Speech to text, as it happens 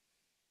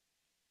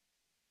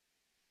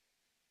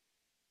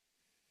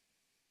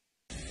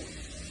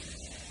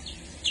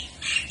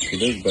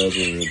Today's Bible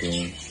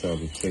reading shall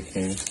be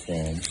taken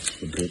from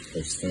the book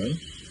of Psalm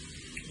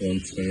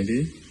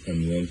 120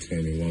 and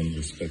 121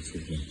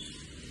 respectively.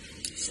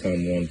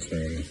 Psalm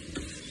 120.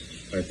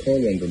 I call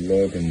on the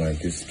Lord in my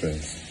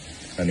distress,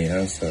 and he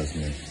answers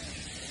me.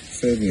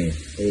 Save me,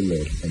 O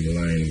Lord, from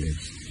lying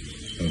lips,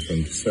 and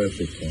from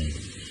deceitful tongue.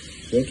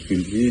 What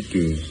will ye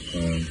do,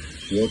 and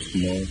what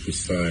more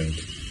beside,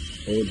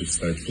 O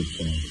deceitful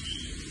tongue?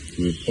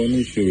 He will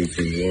punish you with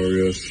a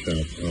warrior's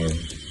sharp arrow,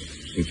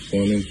 with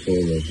burning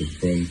coal of the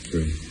broom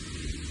tree.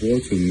 Woe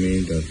to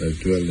me that I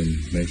dwell in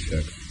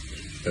Meshach,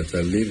 that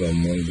I live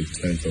among the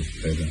tents of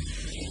Kedar.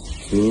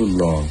 Too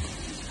long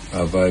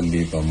have I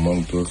lived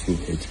among those who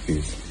hate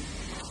peace.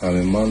 I am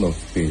a man of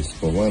peace,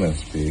 but when I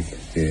speak,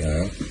 they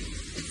are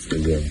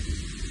severe.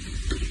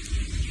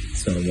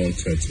 Psalm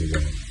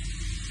 121.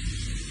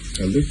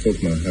 I lift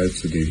up my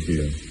eyes to the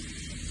hill.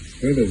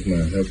 Where does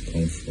my help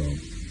come from?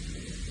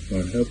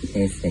 My help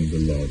comes from the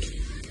Lord,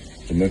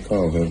 the maker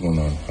of heaven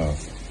and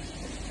earth.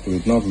 He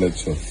will not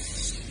let your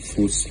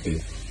foot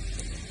slip.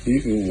 He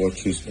who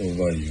watches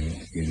over you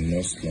will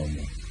not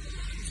slumber.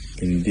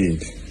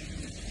 Indeed,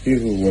 he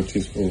who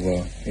watches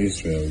over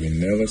Israel will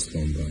never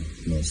slumber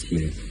nor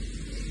sleep.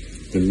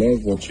 The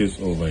Lord watches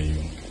over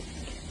you.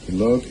 The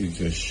Lord is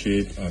your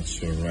shade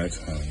at your right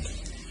hand.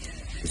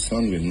 The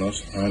sun will not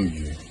harm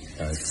you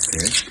by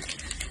day,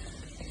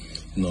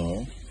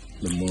 nor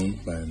the moon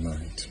by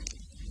night.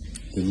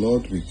 The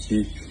Lord will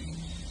keep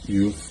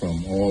you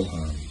from all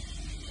harm.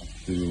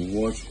 He will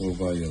watch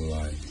over your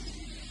life.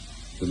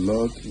 The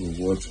Lord will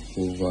watch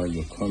over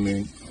your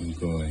coming and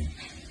going,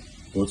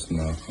 both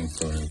now and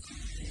forever.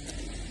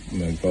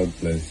 May God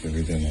bless the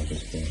reading of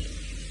His word.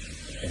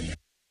 Amen.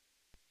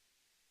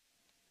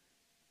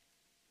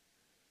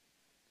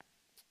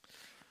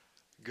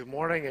 Good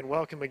morning and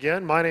welcome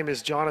again. My name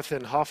is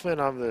Jonathan Hoffman.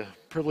 I'm the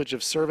privilege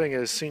of serving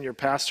as senior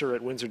pastor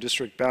at Windsor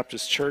District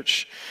Baptist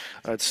Church.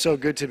 It's so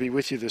good to be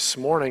with you this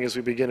morning as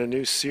we begin a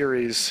new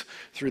series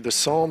through the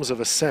Psalms of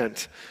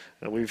Ascent.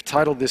 We've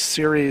titled this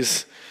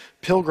series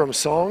Pilgrim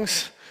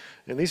Songs,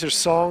 and these are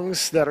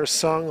songs that are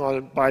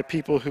sung by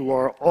people who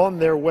are on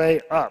their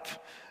way up,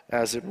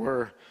 as it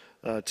were,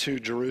 to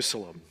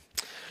Jerusalem.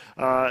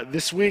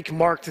 This week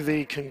marked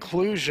the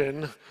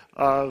conclusion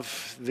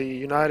of the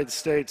United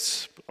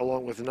States,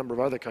 along with a number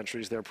of other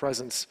countries, their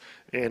presence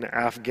in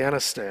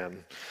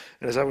Afghanistan.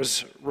 And as I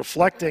was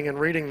reflecting and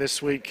reading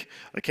this week,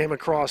 I came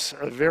across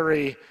a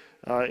very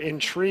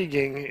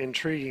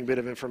intriguing bit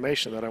of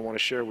information that I want to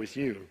share with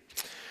you.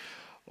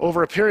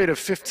 Over a period of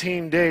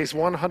 15 days,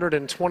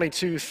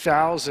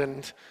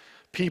 122,000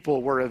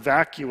 people were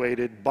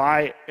evacuated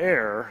by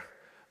air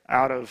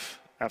out of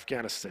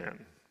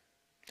Afghanistan.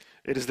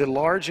 It is the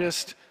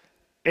largest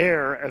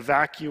air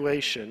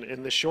evacuation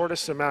in the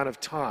shortest amount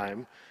of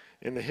time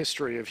in the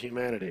history of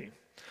humanity.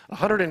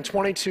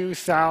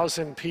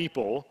 122,000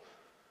 people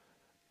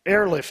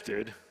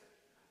airlifted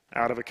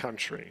out of a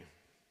country.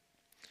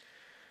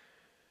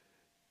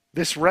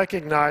 This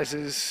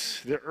recognizes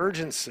the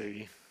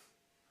urgency,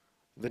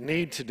 the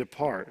need to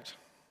depart.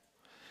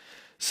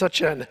 Such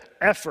an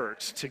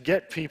effort to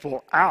get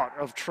people out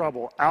of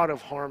trouble, out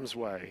of harm's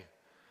way,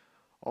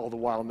 all the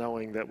while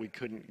knowing that we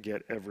couldn't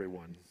get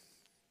everyone.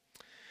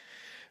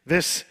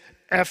 This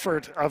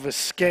effort of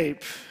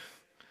escape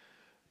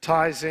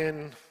ties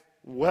in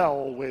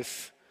well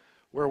with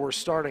where we're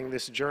starting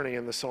this journey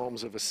in the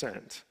Psalms of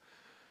Ascent.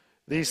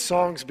 These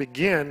songs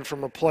begin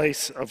from a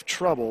place of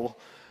trouble,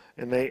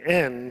 and they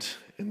end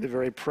in the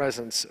very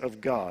presence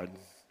of God.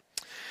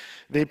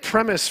 The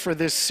premise for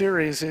this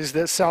series is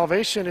that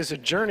salvation is a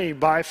journey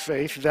by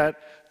faith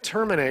that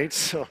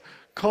terminates,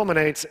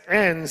 culminates,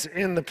 ends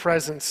in the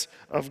presence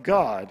of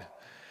God.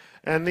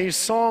 And these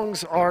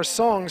songs are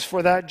songs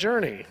for that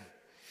journey.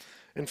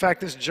 In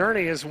fact, this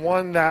journey is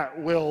one that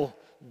will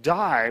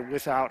die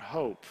without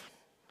hope.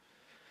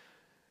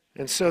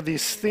 And so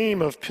this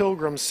theme of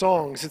pilgrim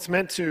songs, it's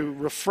meant to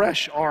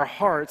refresh our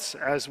hearts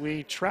as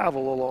we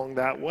travel along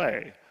that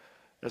way,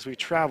 as we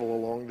travel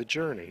along the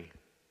journey.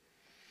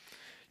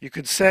 You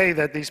could say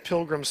that these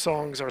pilgrim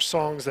songs are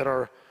songs that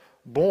are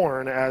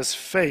born as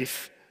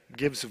faith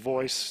gives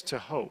voice to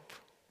hope.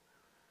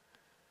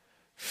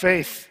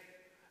 Faith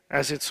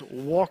as it's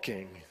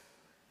walking.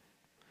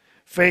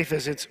 Faith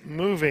as it's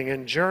moving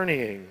and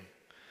journeying.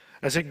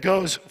 As it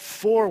goes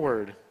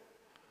forward,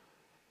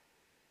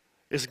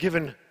 is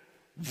given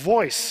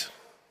voice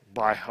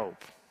by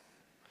hope.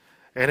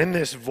 And in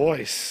this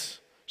voice,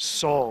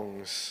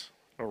 songs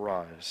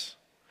arise.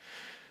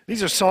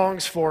 These are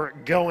songs for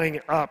going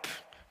up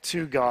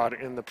to God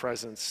in the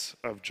presence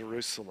of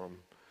Jerusalem.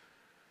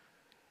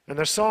 And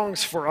they're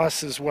songs for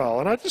us as well.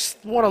 And I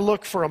just want to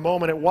look for a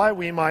moment at why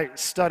we might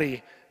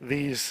study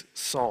these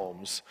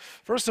psalms.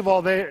 First of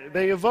all, they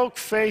evoke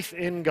faith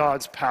in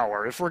God's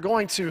power. If we're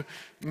going to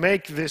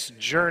make this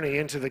journey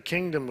into the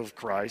kingdom of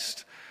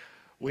Christ,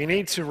 we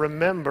need to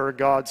remember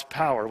God's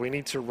power. We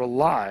need to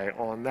rely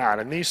on that.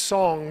 And these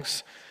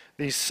psalms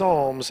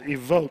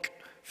evoke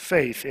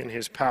faith in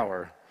His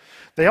power.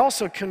 They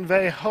also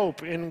convey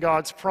hope in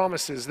God's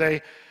promises.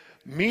 They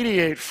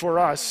mediate for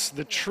us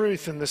the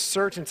truth and the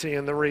certainty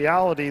and the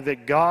reality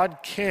that God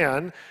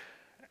can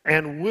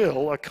and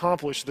will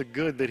accomplish the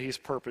good that he's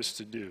purposed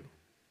to do.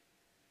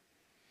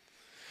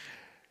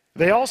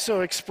 They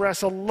also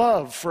express a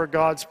love for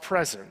God's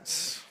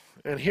presence.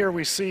 And here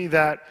we see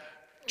that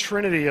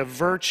trinity of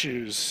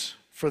virtues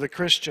for the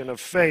Christian, of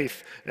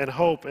faith and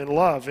hope and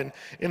love. And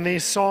in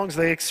these songs,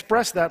 they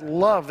express that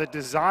love, that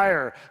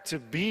desire to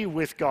be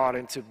with God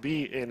and to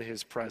be in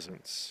his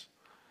presence.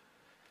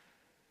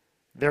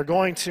 They're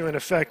going to, in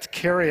effect,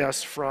 carry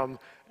us from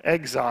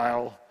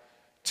exile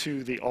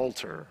to the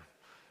altar,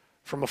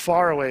 from a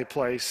faraway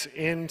place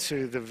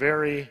into the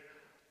very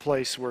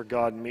place where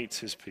God meets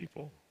his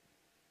people.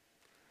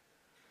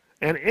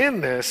 And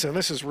in this, and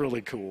this is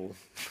really cool,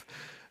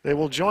 they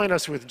will join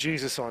us with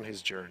Jesus on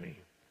his journey.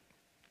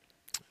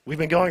 We've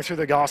been going through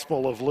the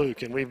Gospel of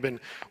Luke, and we've been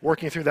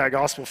working through that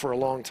Gospel for a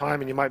long time,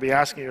 and you might be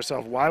asking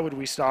yourself, why would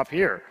we stop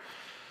here?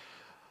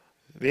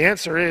 The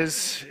answer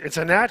is, it's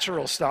a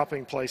natural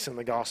stopping place in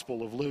the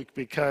Gospel of Luke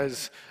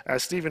because,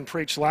 as Stephen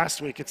preached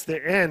last week, it's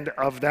the end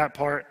of that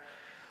part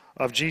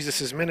of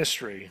Jesus'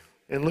 ministry.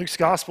 In Luke's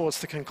Gospel,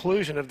 it's the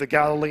conclusion of the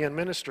Galilean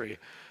ministry.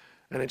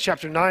 And in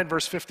chapter 9,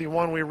 verse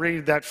 51, we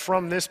read that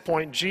from this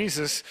point,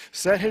 Jesus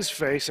set his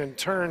face and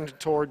turned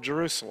toward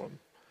Jerusalem.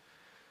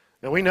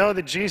 Now we know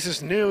that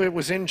Jesus knew it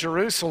was in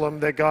Jerusalem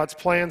that God's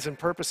plans and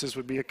purposes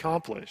would be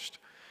accomplished.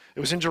 It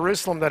was in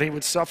Jerusalem that he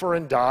would suffer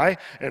and die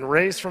and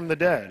raise from the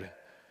dead.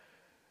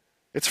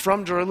 It's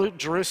from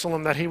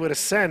Jerusalem that he would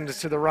ascend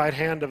to the right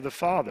hand of the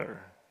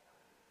Father.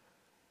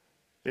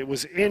 It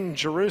was in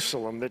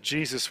Jerusalem that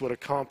Jesus would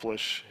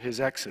accomplish his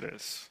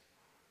exodus,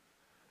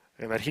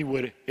 and that he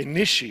would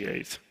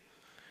initiate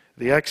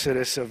the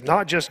exodus of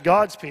not just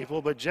God's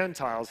people, but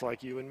Gentiles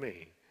like you and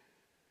me.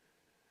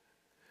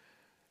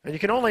 And you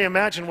can only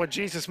imagine what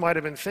Jesus might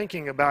have been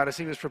thinking about as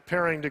he was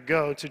preparing to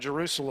go to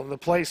Jerusalem, the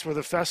place where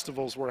the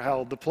festivals were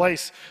held, the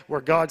place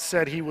where God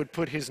said he would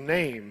put his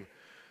name,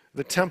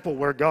 the temple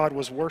where God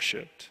was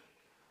worshiped.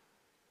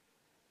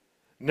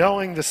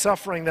 Knowing the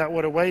suffering that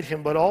would await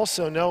him, but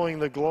also knowing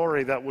the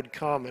glory that would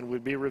come and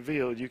would be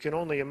revealed, you can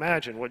only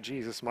imagine what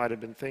Jesus might have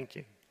been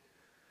thinking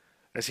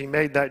as he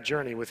made that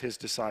journey with his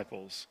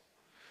disciples.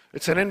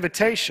 It's an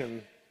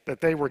invitation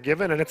that they were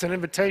given, and it's an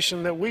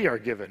invitation that we are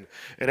given.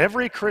 And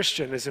every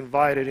Christian is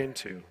invited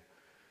into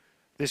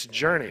this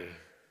journey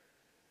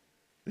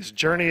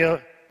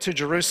to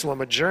Jerusalem,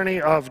 a journey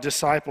of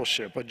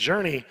discipleship, a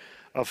journey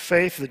of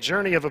faith, the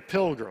journey of a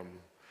pilgrim.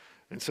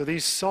 And so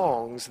these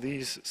songs,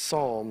 these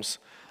psalms,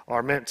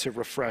 are meant to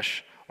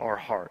refresh our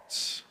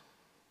hearts.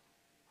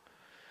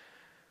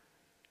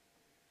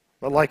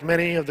 But like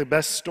many of the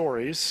best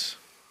stories,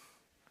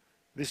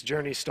 this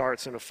journey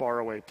starts in a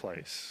faraway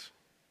place.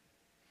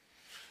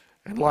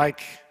 And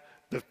like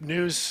the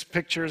news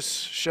pictures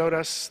showed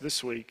us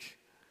this week,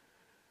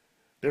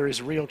 there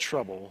is real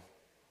trouble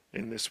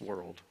in this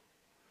world.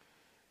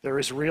 There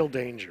is real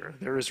danger.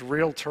 There is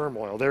real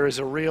turmoil. There is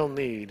a real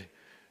need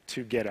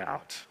to get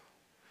out.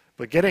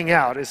 But getting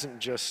out isn't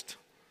just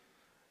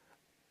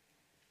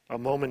a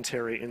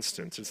momentary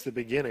instance. It's the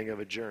beginning of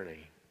a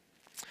journey.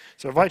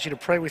 So I invite you to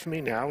pray with me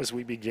now as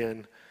we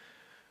begin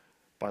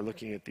by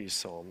looking at these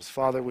psalms.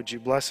 Father, would you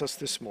bless us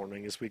this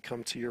morning as we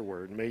come to your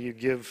word? May you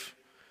give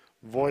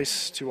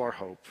voice to our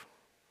hope.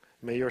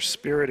 May your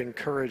Spirit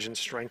encourage and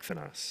strengthen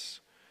us,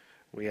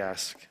 we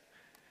ask,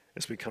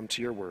 as we come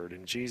to your word.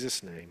 In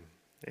Jesus' name,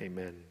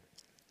 amen.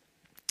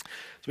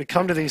 As we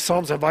come to these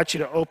psalms, I invite you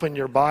to open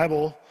your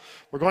Bible.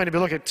 We're going to be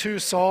looking at two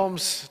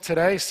psalms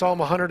today, Psalm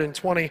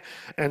 120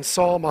 and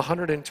Psalm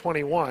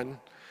 121.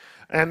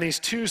 And these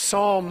two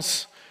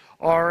psalms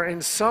are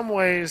in some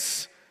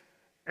ways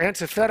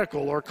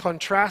antithetical or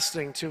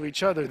contrasting to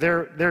each other.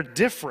 They're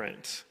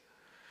different.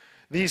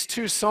 These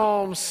two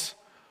psalms,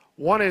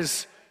 one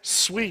is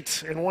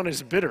sweet and one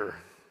is bitter.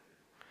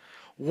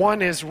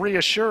 One is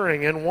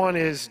reassuring and one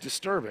is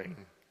disturbing.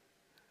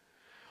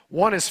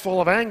 One is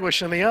full of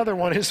anguish and the other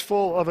one is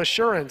full of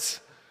assurance.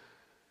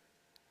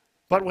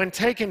 But when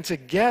taken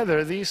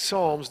together, these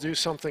psalms do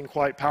something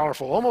quite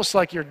powerful, almost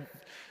like you're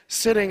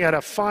sitting at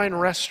a fine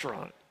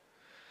restaurant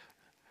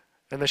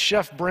and the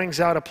chef brings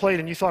out a plate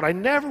and you thought, I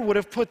never would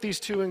have put these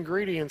two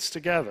ingredients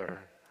together.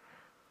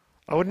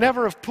 I would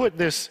never have put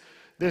this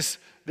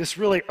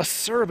really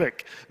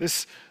acerbic,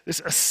 this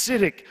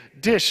acidic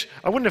dish.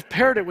 I wouldn't have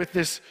paired it with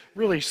this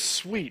really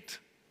sweet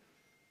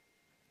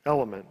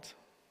element.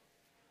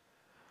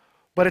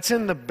 But it's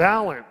in the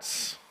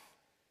balance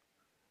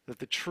that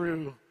the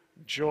true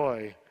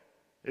joy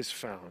is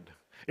found.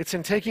 It's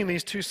in taking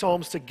these two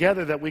psalms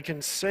together that we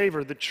can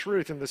savor the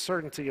truth and the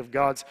certainty of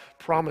God's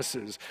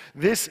promises.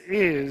 This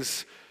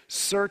is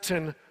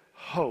certain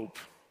hope,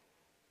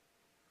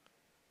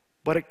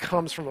 but it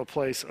comes from a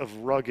place of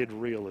rugged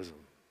realism.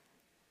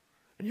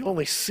 And you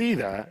only see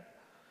that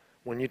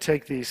when you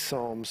take these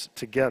psalms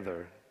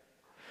together.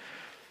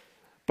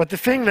 But the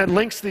thing that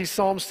links these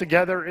psalms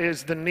together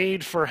is the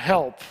need for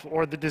help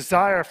or the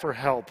desire for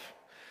help.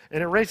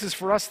 And it raises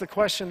for us the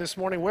question this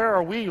morning, where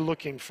are we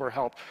looking for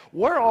help?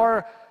 Where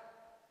are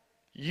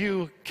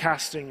you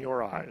casting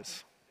your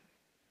eyes.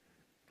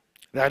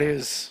 That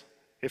is,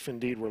 if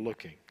indeed we're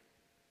looking.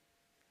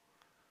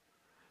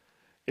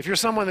 If you're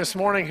someone this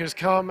morning who's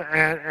come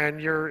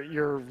and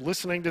you're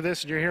listening to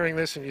this and you're hearing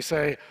this and you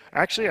say,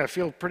 actually, I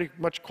feel pretty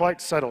much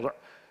quite settled,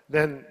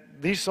 then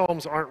these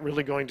Psalms aren't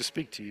really going to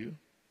speak to you.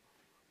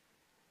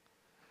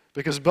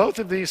 Because both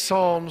of these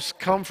Psalms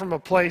come from a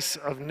place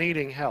of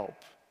needing help.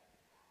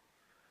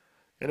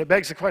 And it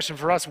begs the question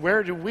for us,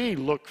 where do we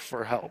look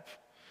for help?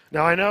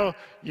 Now, I know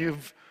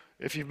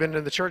if you've been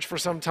in the church for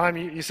some time,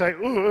 you say,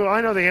 ooh,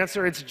 I know the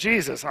answer, it's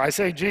Jesus. I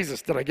say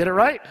Jesus. Did I get it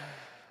right?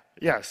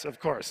 Yes, of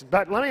course.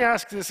 But let me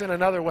ask this in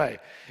another way.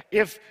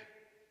 If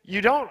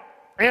you don't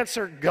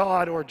answer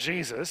God or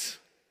Jesus,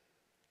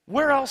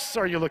 where else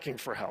are you looking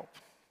for help?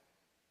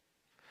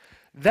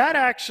 That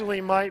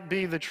actually might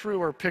be the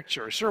truer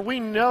picture. Sure,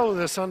 we know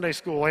the Sunday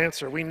school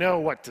answer. We know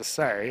what to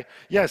say.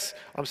 Yes,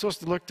 I'm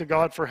supposed to look to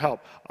God for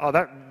help.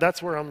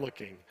 That's where I'm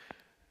looking.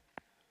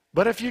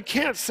 But if you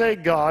can't say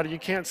God, you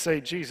can't say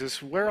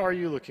Jesus, where are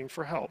you looking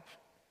for help?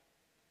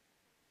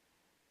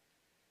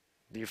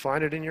 Do you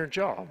find it in your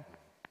job?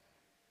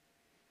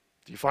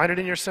 Do you find it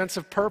in your sense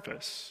of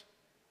purpose?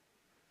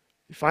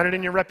 Do you find it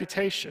in your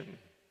reputation?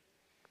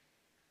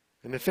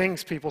 In the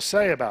things people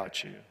say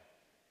about you?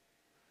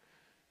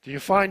 Do you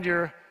find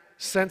your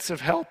sense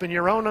of help in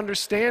your own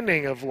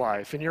understanding of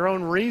life, in your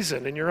own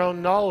reason, in your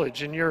own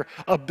knowledge, in your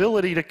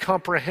ability to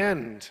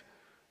comprehend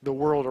the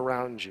world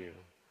around you?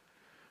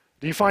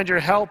 Do you find your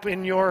help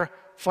in your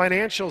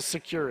financial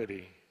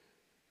security?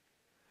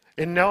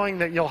 In knowing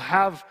that you'll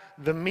have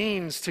the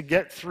means to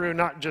get through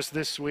not just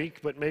this week,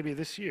 but maybe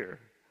this year?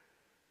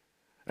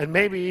 And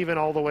maybe even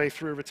all the way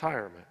through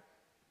retirement?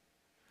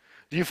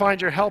 Do you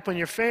find your help in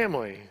your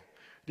family?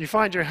 Do you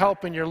find your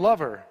help in your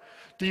lover?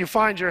 Do you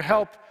find your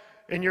help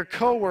in your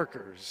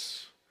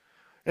coworkers?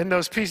 In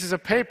those pieces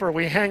of paper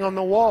we hang on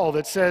the wall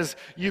that says,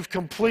 you've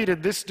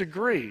completed this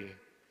degree?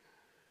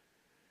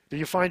 Do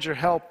you find your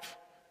help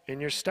in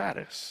your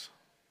status?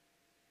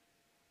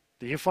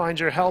 Do you find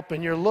your help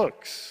in your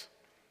looks,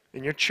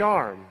 in your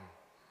charm?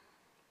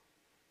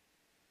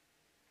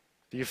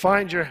 Do you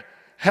find your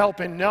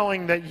help in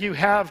knowing that you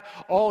have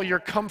all your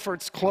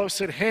comforts close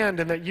at hand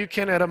and that you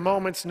can, at a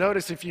moment's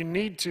notice, if you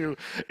need to,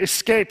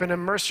 escape and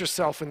immerse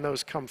yourself in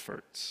those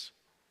comforts?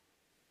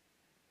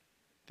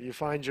 Do you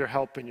find your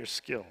help in your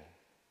skill?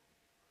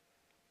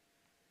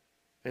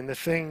 In the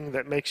thing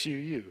that makes you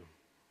you?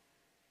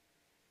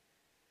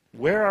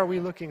 Where are we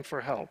looking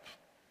for help,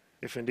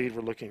 if indeed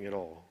we're looking at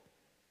all?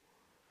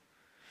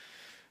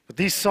 But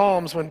these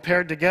Psalms, when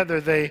paired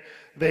together, they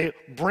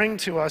bring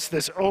to us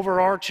this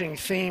overarching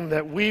theme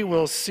that we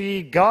will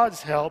see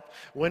God's help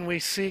when we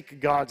seek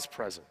God's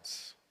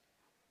presence.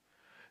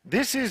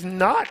 This is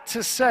not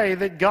to say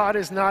that God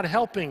is not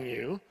helping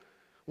you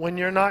when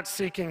you're not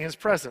seeking His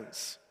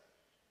presence.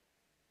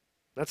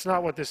 That's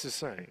not what this is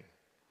saying.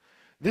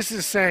 This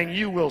is saying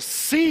you will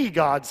see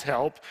God's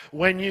help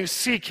when you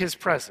seek His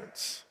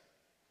presence.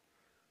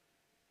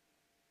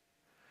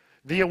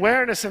 The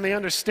awareness and the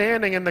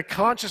understanding and the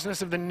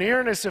consciousness of the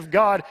nearness of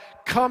God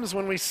comes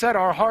when we set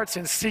our hearts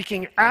in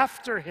seeking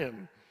after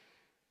Him.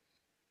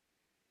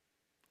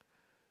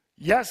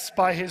 Yes,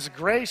 by His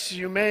grace,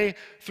 you may,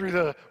 through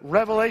the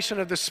revelation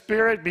of the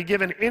Spirit, be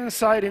given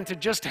insight into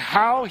just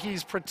how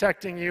He's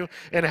protecting you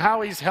and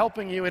how He's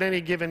helping you at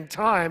any given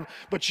time,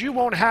 but you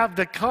won't have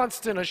the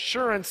constant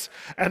assurance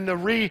and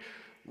the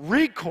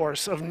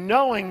recourse of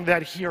knowing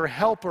that your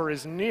helper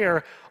is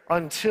near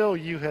until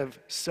you have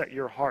set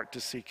your heart to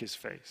seek His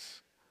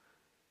face.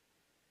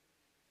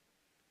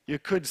 You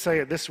could say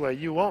it this way: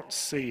 you won't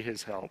see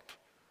His help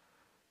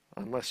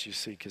unless you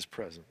seek His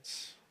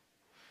presence.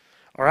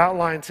 Our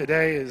outline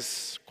today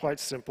is quite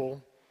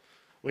simple.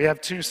 We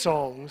have two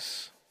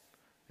songs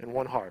and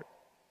one heart.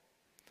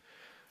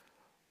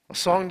 A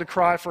song to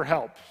cry for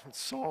help.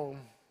 It's Psalm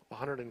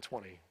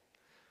 120.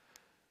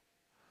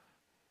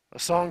 A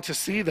song to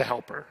see the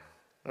helper.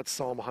 That's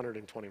Psalm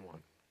 121.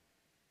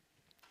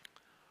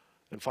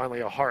 And finally,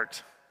 a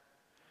heart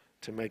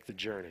to make the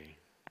journey.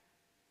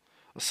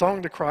 A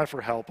song to cry for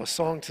help, a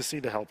song to see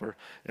the helper,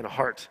 and a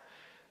heart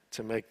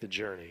to make the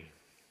journey.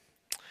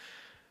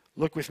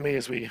 Look with me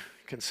as we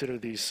consider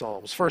these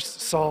psalms. First,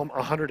 Psalm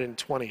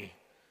 120,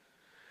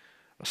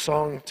 a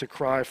song to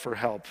cry for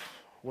help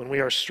when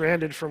we are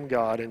stranded from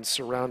God and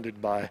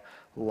surrounded by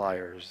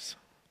liars.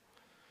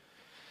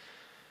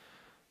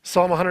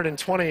 Psalm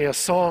 120, a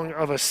song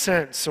of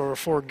ascents or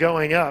for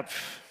going up.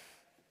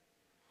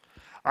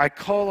 I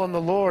call on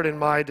the Lord in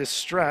my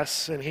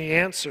distress, and He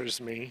answers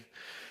me.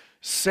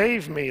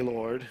 Save me,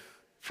 Lord,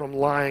 from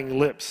lying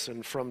lips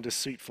and from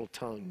deceitful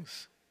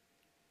tongues.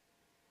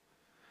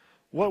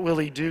 What will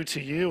He do to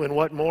you, and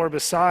what more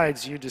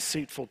besides, you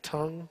deceitful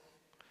tongue?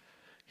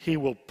 He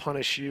will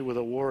punish you with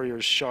a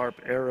warrior's sharp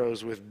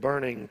arrows, with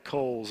burning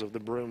coals of the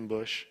broom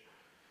bush.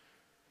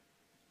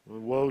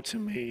 Woe to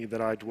me that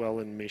I dwell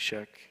in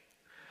Meshech,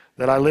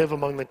 that I live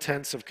among the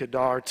tents of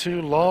Kedar.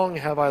 Too long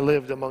have I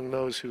lived among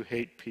those who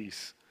hate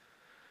peace.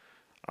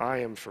 I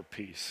am for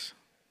peace,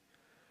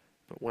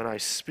 but when I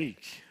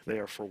speak, they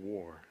are for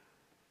war.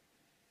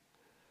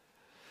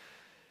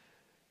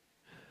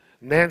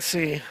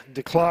 Nancy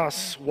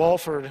DeClaus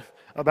Walford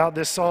about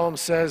this psalm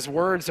says,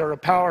 words are a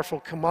powerful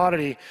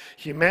commodity.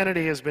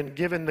 Humanity has been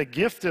given the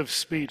gift of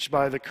speech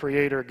by the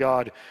Creator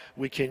God.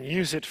 We can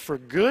use it for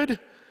good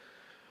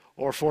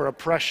or for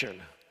oppression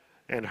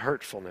and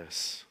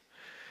hurtfulness.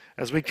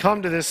 As we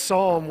come to this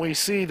psalm, we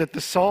see that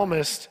the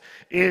psalmist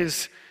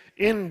is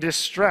in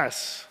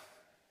distress.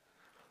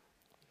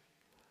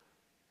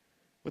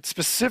 But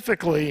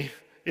specifically,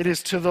 it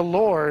is to the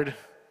Lord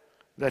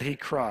that he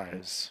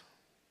cries.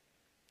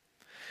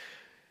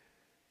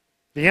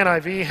 The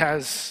NIV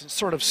has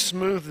sort of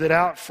smoothed it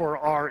out for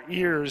our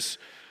ears,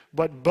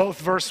 but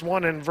both verse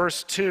 1 and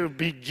verse 2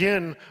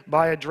 begin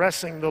by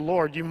addressing the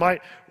Lord. You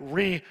might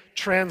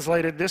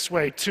retranslate it this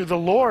way: to the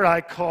Lord I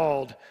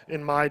called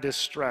in my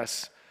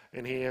distress,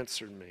 and he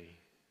answered me.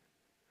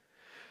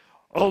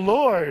 O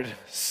Lord,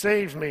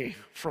 save me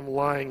from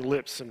lying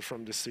lips and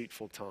from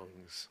deceitful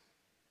tongues.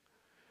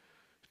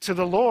 To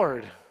the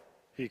Lord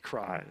he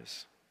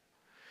cries.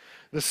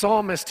 The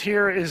psalmist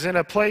here is in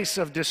a place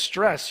of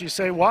distress. You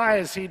say, why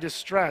is he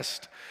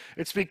distressed?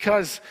 It's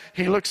because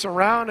he looks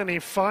around and he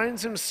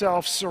finds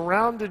himself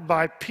surrounded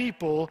by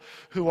people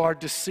who are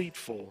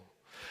deceitful,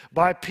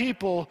 by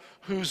people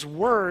whose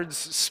words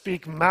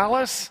speak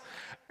malice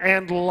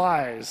and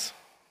lies.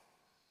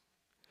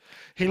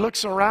 He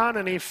looks around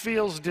and he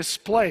feels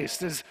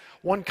displaced. As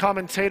one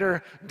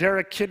commentator,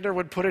 Derek Kidner,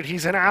 would put it,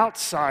 he's an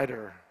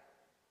outsider.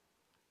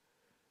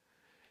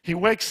 He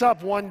wakes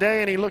up one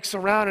day and he looks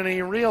around and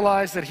he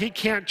realizes that he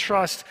can't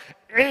trust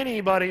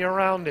anybody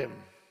around him.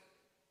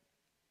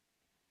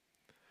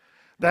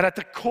 That at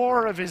the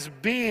core of his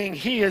being,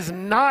 he is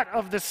not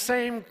of the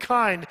same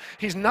kind.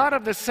 He's not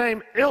of the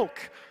same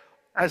ilk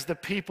as the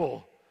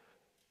people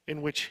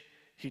in which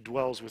he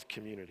dwells with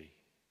community.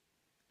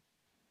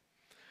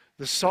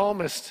 The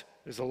psalmist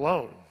is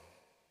alone.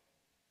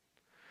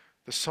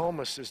 The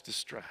psalmist is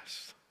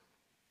distressed.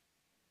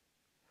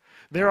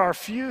 There are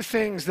few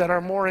things that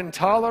are more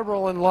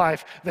intolerable in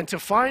life than to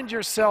find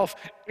yourself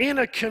in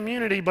a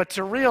community, but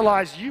to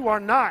realize you are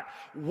not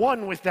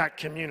one with that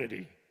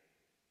community.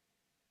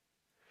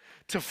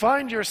 To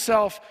find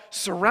yourself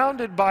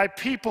surrounded by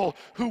people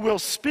who will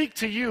speak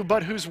to you,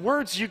 but whose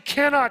words you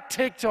cannot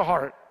take to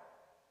heart.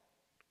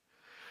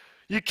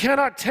 You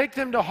cannot take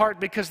them to heart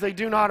because they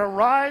do not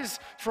arise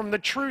from the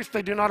truth,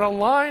 they do not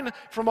align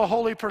from a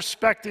holy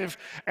perspective,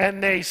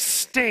 and they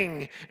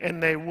sting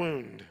and they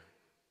wound.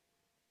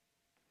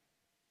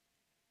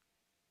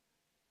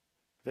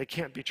 They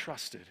can't be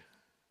trusted.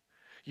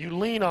 You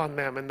lean on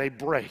them and they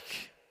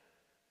break.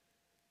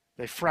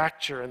 They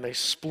fracture and they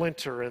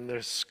splinter and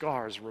their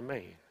scars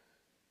remain.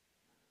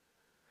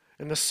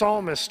 And the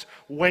psalmist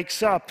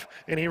wakes up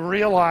and he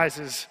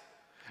realizes,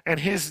 and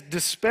his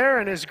despair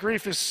and his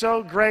grief is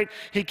so great,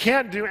 he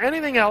can't do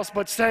anything else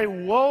but say,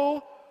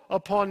 woe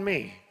upon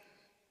me.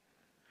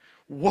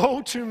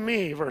 Woe to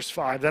me, verse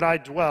 5, that I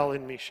dwell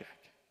in Meshach.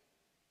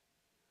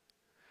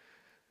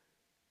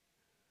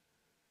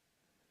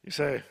 You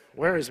say,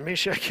 where is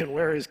Meshach and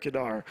where is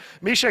Kedar?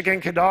 Meshach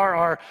and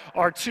Kedar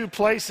are two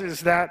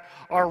places that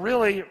are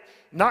really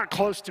not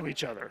close to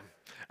each other.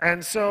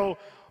 And so,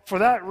 for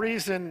that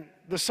reason,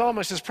 the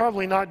psalmist is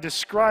probably not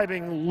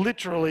describing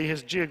literally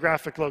his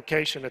geographic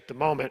location at the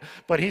moment,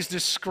 but he's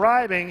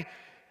describing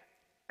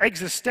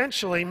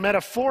existentially,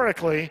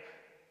 metaphorically,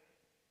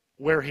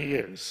 where he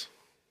is.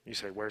 You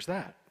say, where's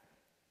that?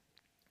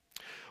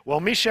 Well,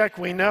 Meshach,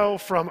 we know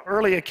from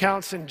early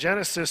accounts in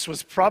Genesis,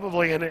 was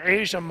probably in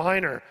Asia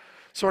Minor,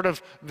 sort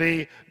of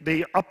the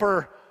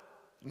upper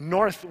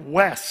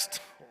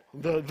northwest,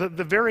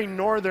 the very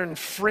northern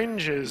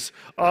fringes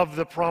of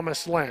the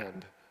Promised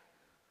Land,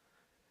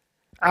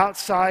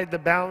 outside the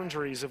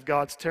boundaries of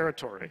God's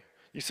territory.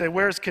 You say,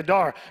 where's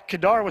Kedar?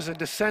 Kedar was a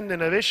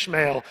descendant of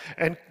Ishmael,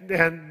 and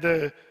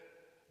the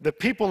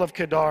people of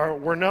Kedar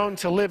were known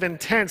to live in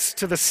tents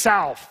to the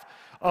south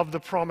of the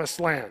Promised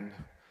Land.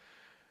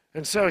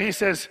 And so he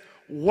says,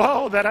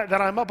 woe that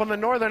I'm up on the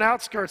northern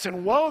outskirts,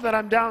 and woe that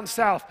I'm down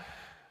south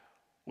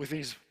with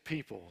these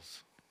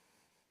peoples.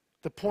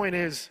 The point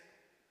is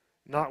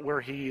not where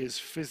he is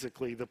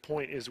physically. The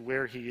point is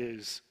where he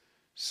is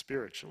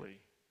spiritually.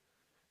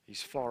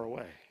 He's far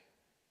away.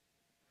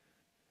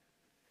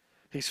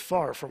 He's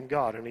far from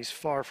God, and he's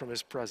far from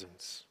his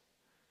presence.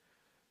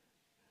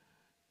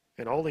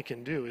 And all he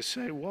can do is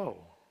say, woe.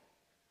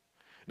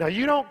 Now,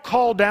 you don't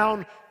call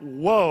down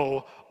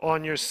woe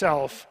on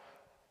yourself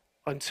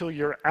until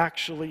you're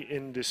actually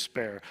in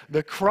despair.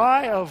 The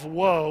cry of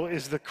woe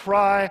is the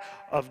cry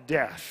of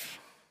death.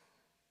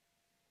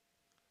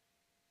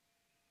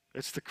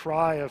 It's the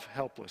cry of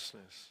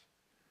helplessness.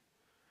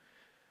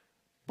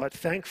 But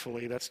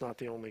thankfully, that's not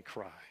the only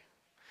cry.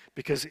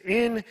 Because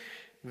in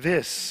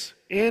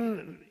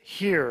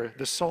here,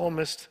 the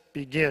psalmist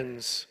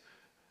begins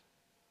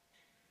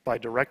by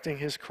directing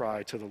his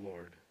cry to the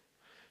Lord.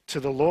 To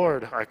the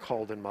Lord I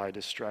called in my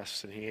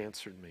distress, and he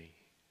answered me.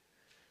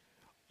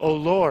 O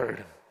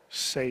Lord,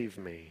 save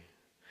me.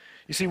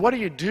 You see, what do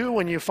you do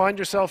when you find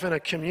yourself in a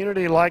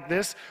community like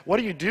this? What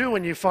do you do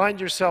when you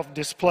find yourself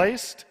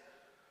displaced?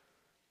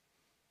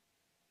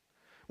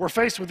 We're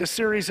faced with a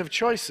series of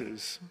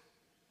choices.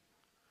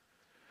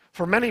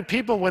 For many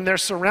people, when they're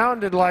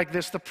surrounded like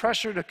this, the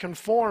pressure to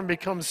conform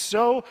becomes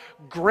so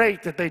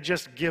great that they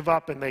just give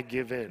up and they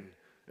give in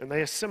and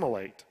they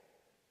assimilate.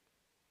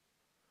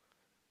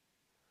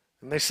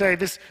 And they say,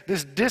 this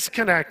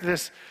disconnect,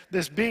 this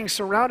being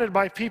surrounded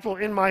by people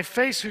in my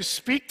face who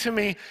speak to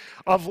me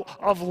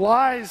of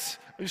lies,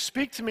 who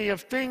speak to me of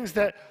things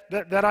that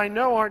I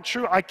know aren't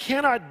true. I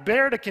cannot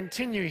bear to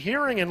continue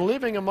hearing and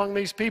living among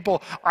these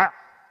people.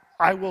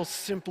 I will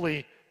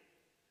simply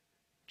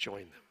join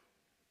them.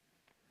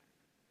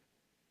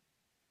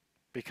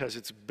 Because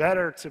it's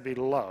better to be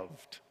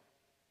loved.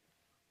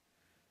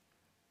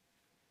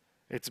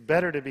 It's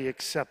better to be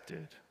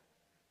accepted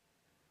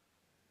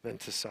than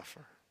to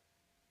suffer.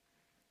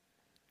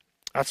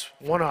 That's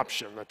one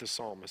option that the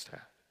psalmist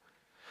had.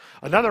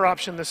 Another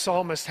option the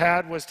psalmist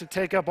had was to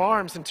take up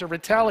arms and to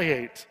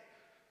retaliate,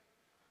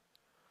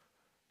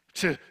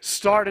 to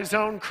start his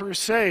own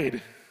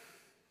crusade.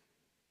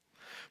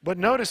 But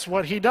notice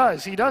what he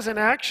does. He doesn't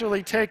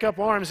actually take up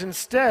arms.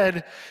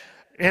 Instead,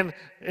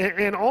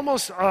 in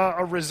almost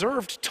a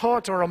reserved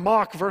taunt or a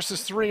mock,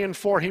 verses 3 and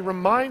 4, he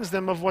reminds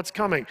them of what's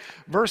coming.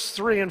 Verse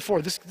 3 and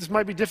 4, this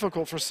might be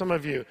difficult for some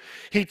of you.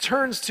 He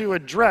turns to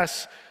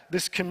address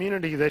this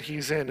community that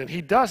he's in, and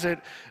he does it,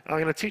 I'm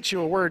going to teach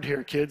you a word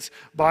here, kids,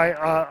 by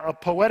a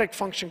poetic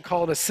function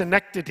called a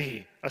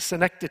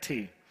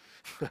synecdoche,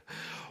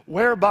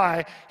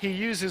 whereby he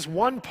uses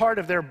one part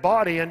of their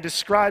body and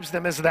describes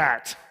them as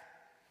that.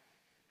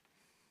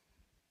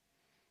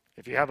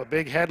 If you have a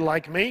big head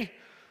like me,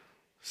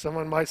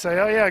 someone might say,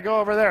 oh yeah, go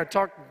over there,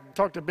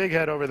 talk to Big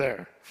Head over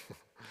there.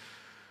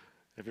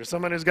 If you're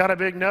someone who's got a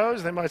big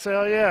nose, they might say,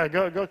 oh yeah,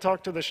 go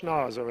talk to the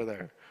schnoz over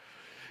there.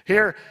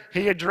 Here,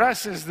 he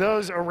addresses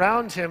those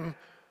around him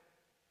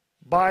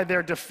by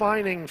their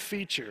defining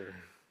feature.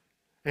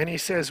 And he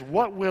says,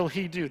 what will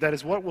he do? That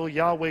is, what will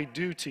Yahweh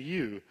do to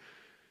you,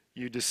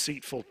 you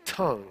deceitful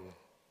tongue?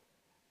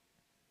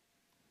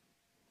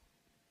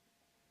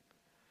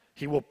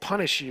 He will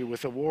punish you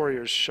with a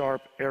warrior's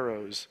sharp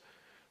arrows,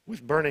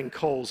 with burning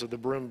coals of the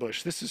broom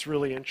bush. This is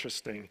really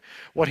interesting.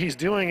 What he's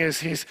doing is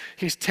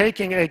he's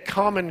taking a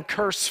common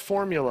curse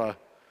formula,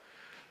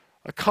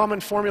 a common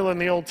formula in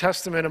the Old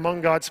Testament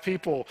among God's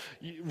people.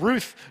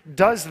 Ruth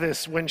does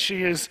this when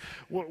she's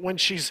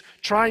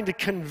trying to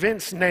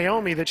convince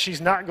Naomi that she's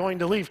not going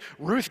to leave.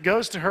 Ruth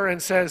goes to her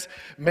and says,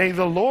 may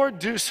the Lord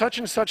do such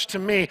and such to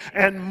me,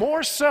 and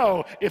more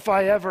so if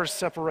I ever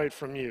separate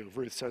from you,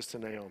 Ruth says to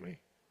Naomi.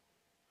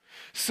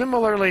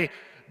 Similarly,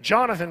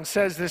 Jonathan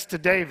says this to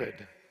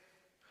David.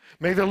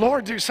 May the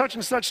Lord do such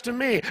and such to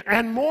me,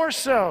 and more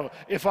so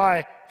if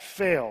I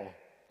fail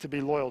to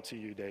be loyal to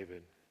you,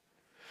 David.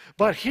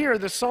 But here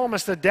the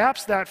psalmist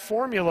adapts that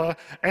formula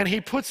and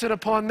he puts it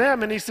upon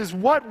them and he says,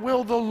 what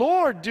will the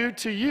Lord do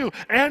to you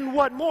and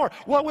what more?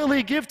 What will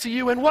he give to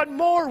you and what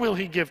more will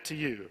he give to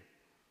you?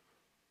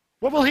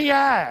 What will he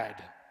add?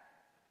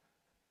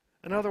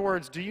 In other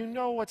words, do you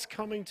know what's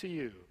coming to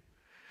you?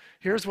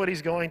 Here's what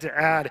he's going to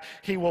add.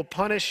 He will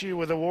punish you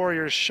with a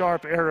warrior's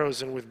sharp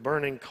arrows and with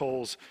burning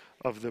coals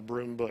of the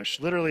broom bush.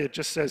 Literally, it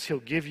just says he'll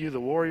give you the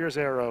warrior's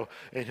arrow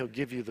and he'll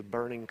give you the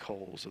burning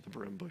coals of the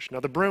broom bush. Now,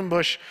 the broom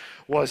bush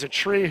was a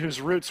tree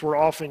whose roots were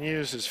often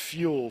used as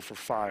fuel for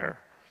fire.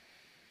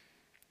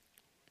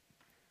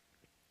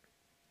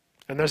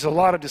 And there's a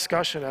lot of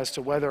discussion as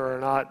to whether or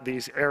not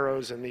these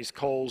arrows and these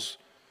coals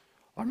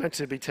are meant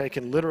to be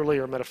taken literally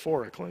or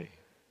metaphorically.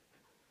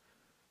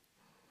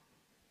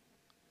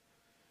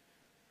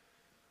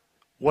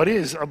 What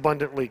is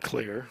abundantly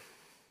clear,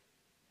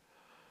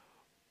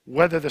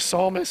 whether the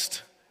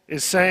psalmist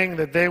is saying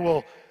that they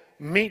will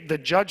meet the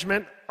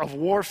judgment of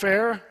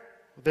warfare,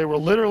 they will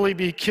literally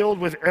be killed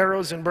with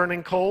arrows and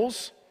burning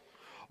coals,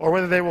 or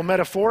whether they will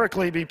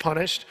metaphorically be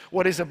punished,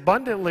 what is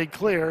abundantly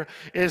clear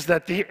is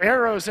that the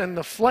arrows and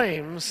the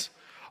flames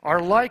are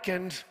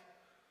likened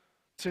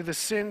to the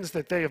sins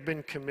that they have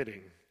been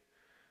committing.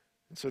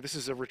 And so this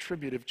is a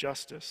retributive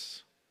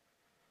justice.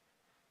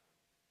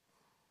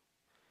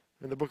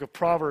 In the book of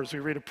Proverbs, we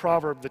read a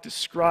proverb that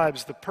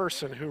describes the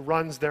person who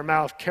runs their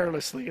mouth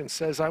carelessly and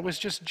says, I was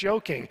just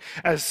joking,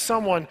 as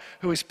someone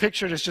who is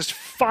pictured as just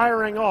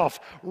firing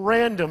off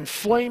random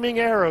flaming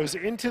arrows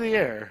into the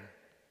air.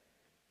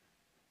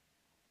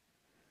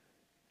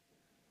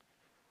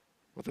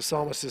 What the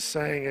psalmist is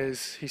saying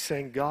is, he's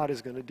saying God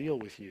is going to deal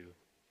with you.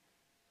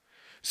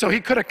 So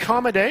he could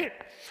accommodate,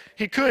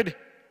 he could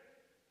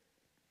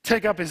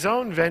take up his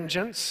own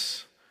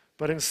vengeance,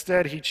 but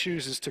instead he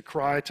chooses to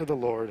cry to the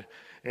Lord.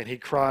 And he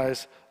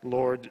cries,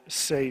 Lord,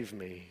 save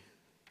me.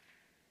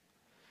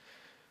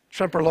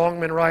 Tremper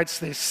Longman writes,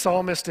 the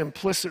psalmist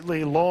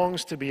implicitly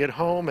longs to be at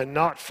home and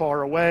not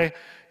far away.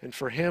 And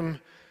for him,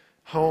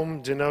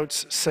 home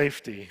denotes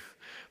safety.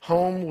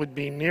 Home would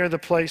be near the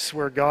place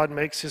where God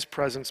makes his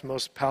presence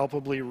most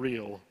palpably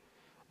real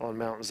on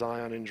Mount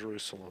Zion in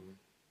Jerusalem.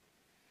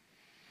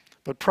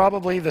 But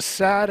probably the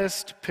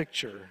saddest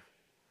picture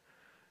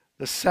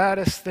The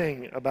saddest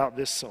thing about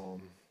this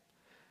psalm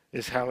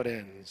is how it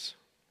ends.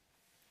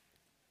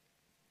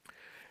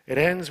 It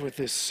ends with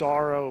this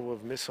sorrow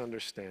of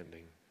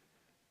misunderstanding.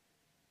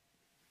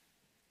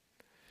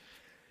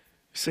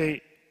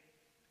 See,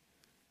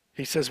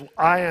 he says,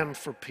 I am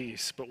for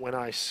peace, but when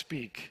I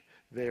speak,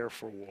 they are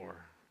for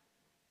war.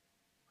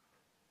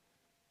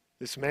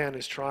 This man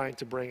is trying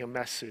to bring a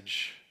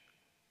message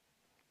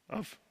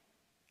of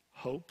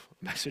hope,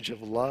 a message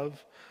of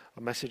love,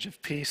 a message of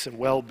peace and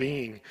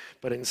well-being.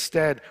 But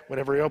instead,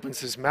 whenever he opens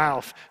his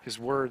mouth, his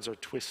words are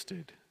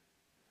twisted.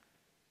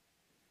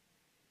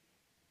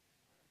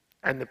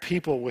 And the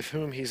people with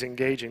whom he's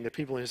engaging, the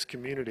people in his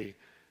community,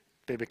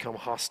 they become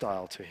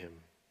hostile to him.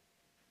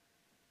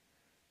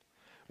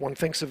 One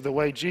thinks of the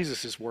way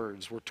Jesus'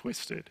 words were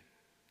twisted.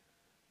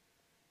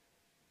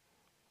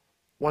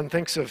 One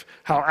thinks of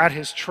how at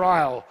his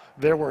trial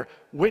there were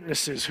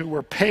witnesses who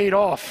were paid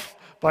off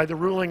by the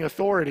ruling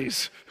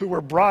authorities, who were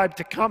bribed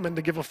to come and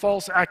to give a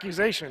false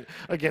accusation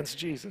against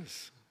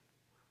Jesus.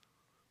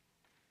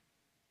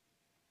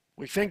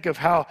 We think of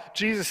how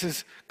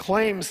Jesus'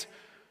 claims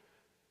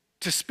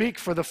to speak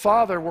for the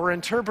Father were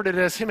interpreted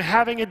as him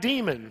having a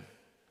demon.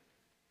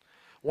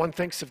 One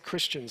thinks of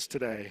Christians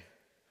today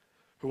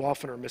who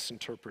often are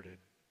misinterpreted.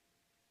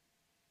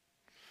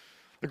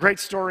 The great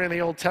story in the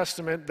Old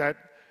Testament that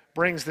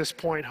brings this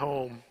point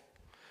home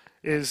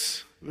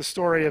is the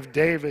story of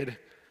David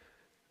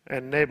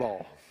and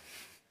Nabal.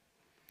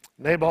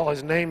 Nabal,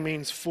 his name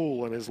means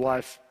fool, and his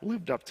life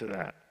lived up to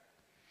that.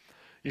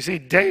 You see,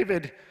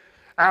 David,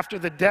 after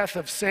the death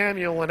of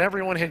Samuel and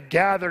everyone had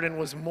gathered and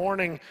was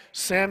mourning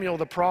Samuel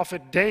the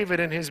prophet, David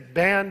and his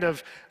band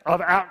of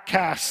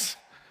outcasts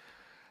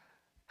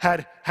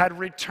had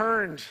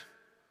returned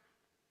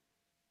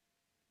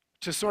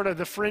to sort of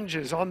the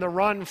fringes, on the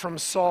run from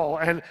Saul.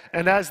 And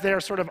as they're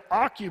sort of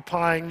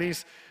occupying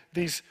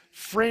these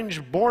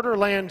fringe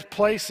borderland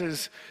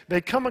places, they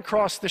come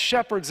across the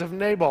shepherds of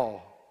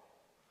Nabal.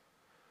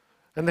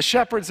 And the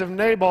shepherds of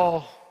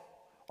Nabal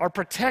are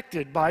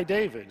protected by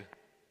David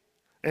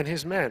and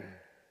his men.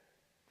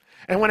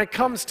 And when it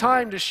comes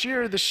time to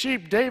shear the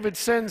sheep, David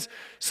sends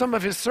some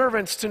of his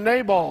servants to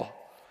Nabal,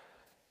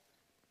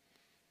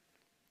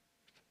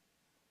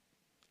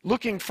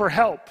 looking for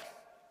help,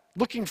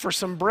 looking for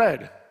some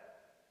bread.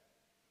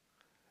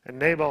 And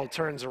Nabal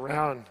turns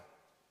around.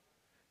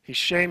 He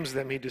shames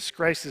them, he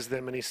disgraces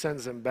them, and he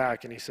sends them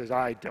back, and he says,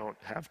 I don't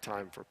have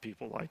time for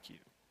people like you.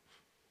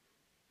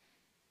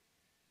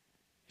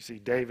 You see,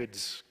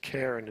 David's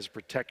care and his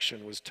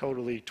protection was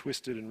totally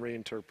twisted and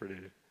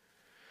reinterpreted.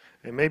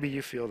 And maybe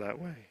you feel that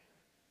way.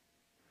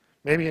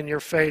 Maybe in your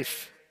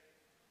faith,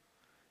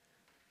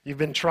 you've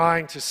been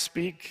trying to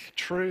speak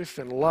truth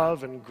and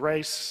love and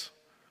grace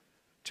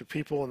to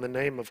people in the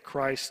name of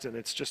Christ, and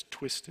it's just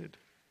twisted.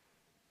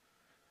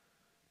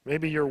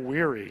 Maybe you're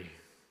weary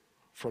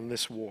from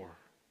this war.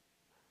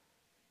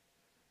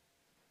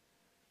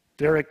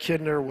 Derek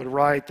Kidner would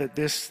write that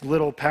this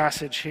little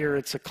passage here,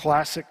 it's a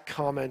classic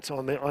comment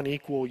on the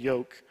unequal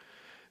yoke,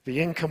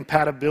 the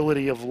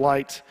incompatibility of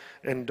light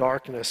and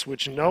darkness,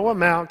 which no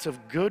amount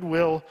of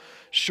goodwill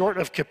short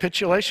of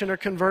capitulation or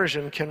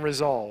conversion can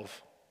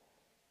resolve.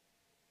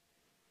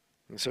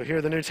 And so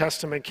here the New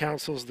Testament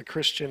counsels the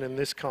Christian in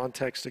this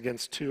context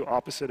against two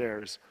opposite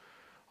errors.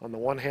 On the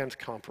one hand,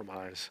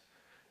 compromise,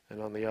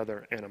 and on the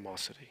other,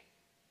 animosity.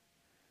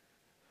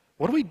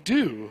 What do we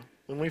do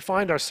when we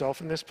find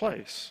ourselves in this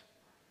place?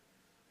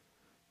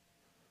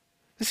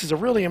 This is a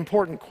really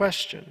important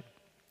question.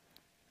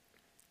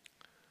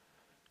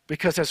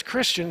 Because as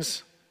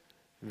Christians,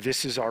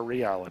 this is our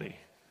reality.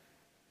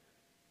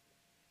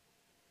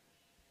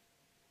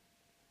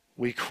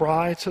 We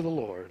cry to the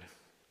Lord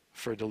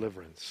for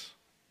deliverance.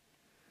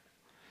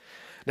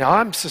 Now,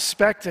 I'm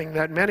suspecting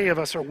that many of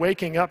us are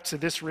waking up to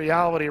this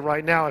reality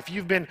right now. If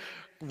you've been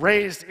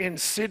raised in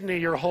Sydney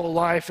your whole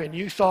life and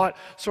you thought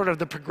sort of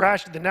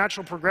the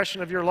natural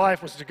progression of your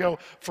life was to go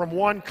from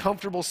one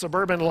comfortable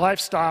suburban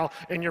lifestyle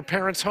in your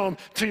parents' home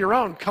to your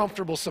own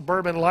comfortable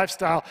suburban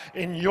lifestyle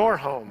in your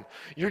home,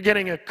 you're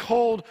getting a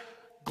cold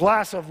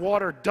glass of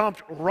water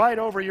dumped right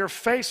over your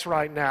face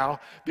right now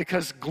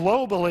because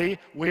globally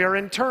we are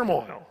in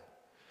turmoil.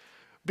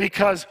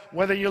 Because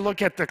whether you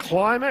look at the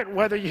climate,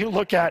 whether you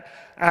look at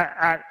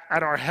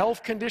our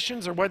health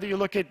conditions, or whether you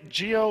look at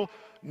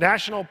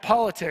national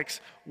politics,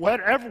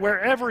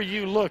 wherever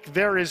you look,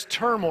 there is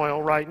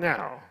turmoil right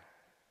now.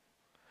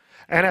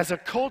 And as a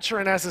culture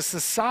and as a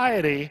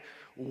society,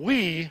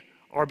 we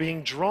are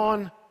being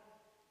drawn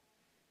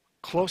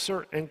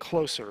closer and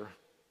closer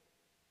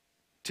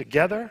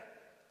together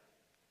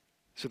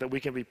so that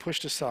we can be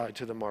pushed aside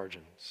to the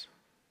margins.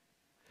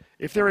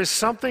 If there is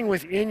something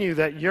within you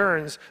that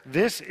yearns,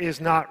 this is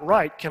not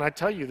right, can I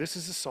tell you, this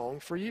is a song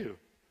for you.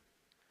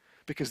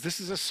 Because this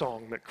is a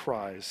song that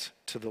cries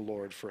to the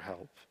Lord for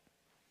help.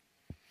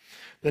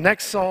 The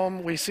next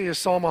psalm we see is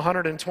Psalm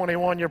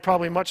 121. You're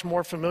probably much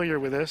more familiar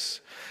with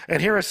this.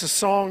 And here is a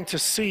song to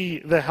see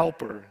the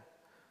helper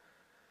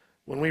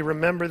when we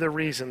remember the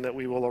reason that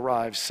we will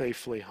arrive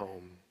safely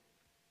home.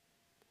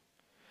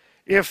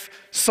 If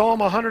Psalm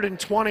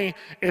 120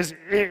 is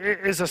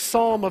a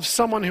psalm of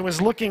someone who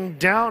is looking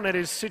down at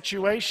his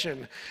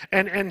situation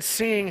and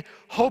seeing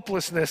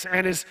hopelessness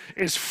and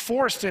is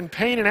forced in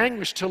pain and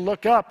anguish to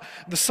look up,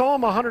 the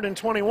Psalm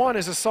 121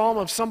 is a psalm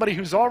of somebody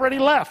who's already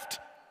left.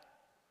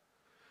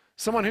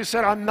 Someone who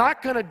said, I'm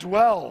not going to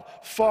dwell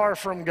far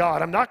from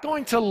God. I'm not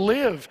going to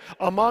live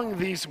among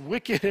these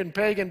wicked and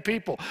pagan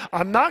people.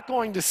 I'm not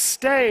going to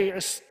stay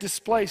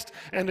displaced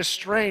and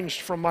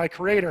estranged from my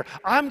Creator.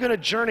 I'm going to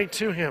journey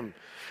to Him.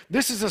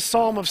 This is a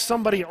psalm of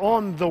somebody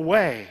on the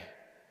way.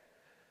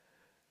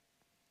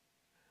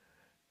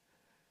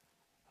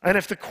 And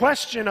if the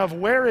question of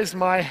where is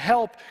my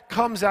help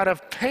comes out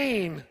of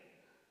pain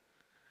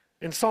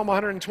in Psalm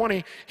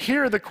 120,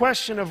 here the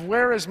question of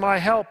where is my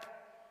help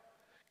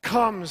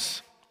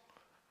comes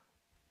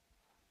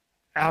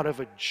out of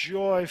a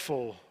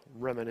joyful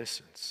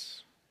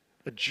reminiscence,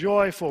 a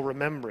joyful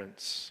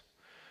remembrance.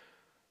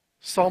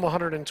 Psalm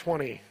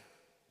 120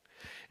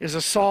 is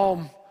a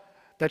psalm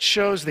that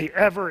shows the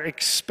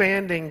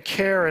ever-expanding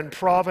care and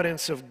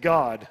providence of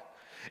God.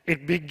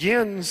 It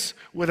begins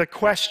with a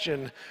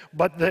question,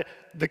 but the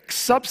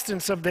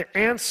substance of the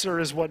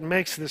answer is what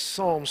makes this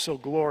psalm so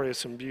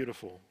glorious and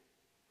beautiful.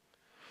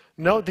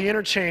 Note the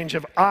interchange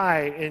of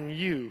I and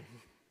you.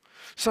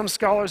 Some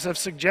scholars have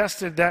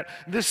suggested that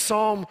this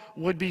psalm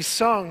would be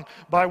sung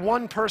by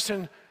one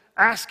person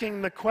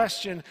asking the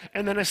question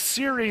and then a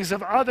series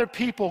of other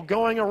people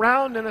going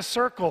around in a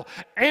circle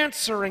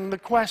answering the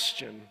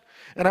question.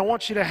 And I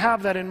want you to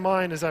have that in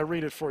mind as I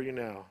read it for you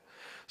now.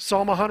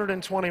 Psalm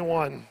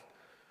 121,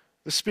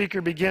 the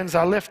speaker begins,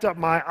 I lift up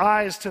my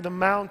eyes to the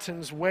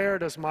mountains, where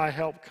does my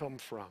help come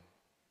from?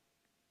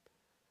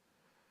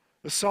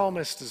 The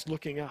psalmist is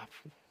looking up.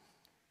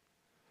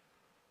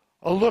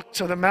 A look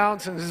to the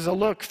mountains is a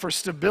look for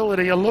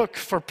stability, a look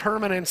for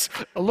permanence,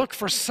 a look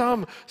for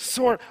some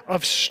sort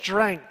of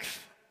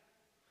strength.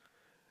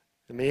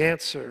 And the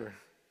answer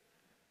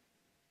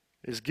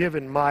is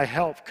given, my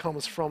help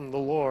comes from the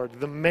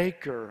Lord, the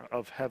maker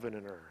of heaven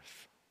and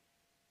earth.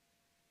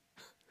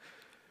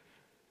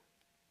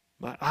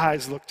 My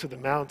eyes look to the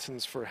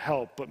mountains for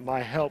help, but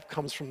my help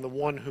comes from the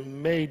one who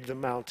made the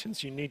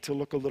mountains. You need to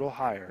look a little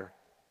higher.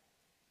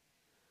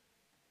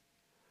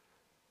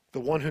 The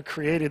one who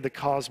created the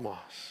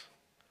cosmos.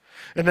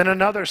 And then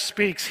another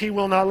speaks, he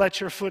will not let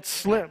your foot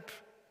slip.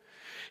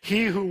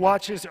 He who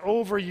watches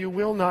over you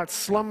will not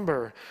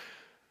slumber.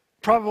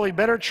 Probably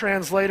better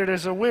translated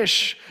as a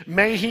wish.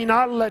 May he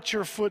not let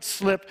your foot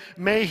slip.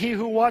 May he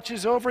who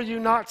watches over you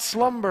not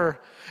slumber.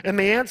 And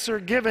the answer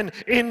given,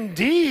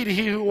 indeed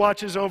he who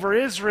watches over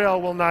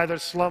Israel will neither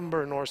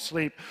slumber nor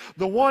sleep.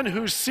 The one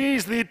who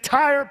sees the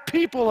entire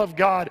people of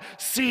God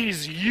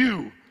sees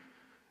you.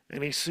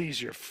 And he sees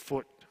your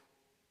foot.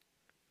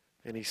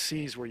 And he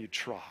sees where you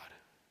trod.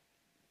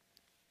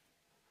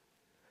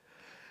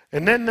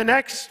 And then the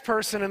next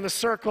person in the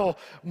circle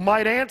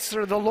might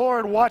answer, the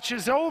Lord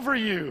watches over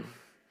you.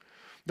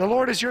 The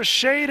Lord is your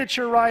shade at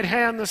your right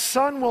hand. The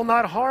sun will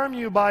not harm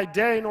you by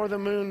day, nor the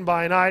moon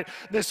by night.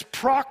 This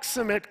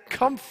proximate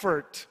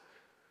comfort,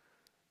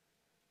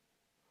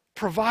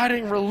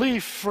 providing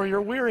relief for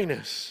your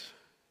weariness.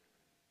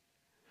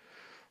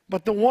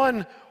 But the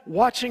one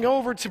watching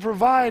over to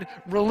provide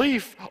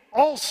relief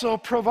also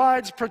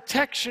provides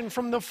protection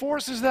from the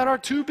forces that are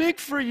too big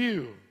for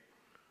you.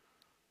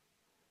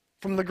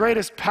 From the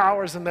greatest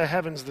powers in the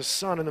heavens, the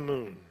sun and the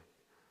moon.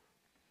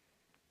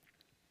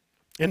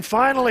 And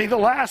finally, the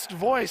last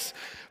voice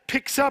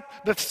picks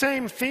up the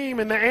same theme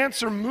and the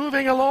answer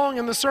moving along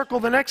in the circle.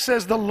 The next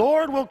says, the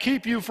Lord will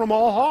keep you from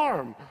all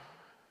harm.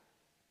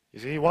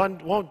 You see, he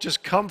won't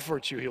just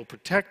comfort you, he'll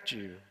protect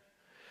you.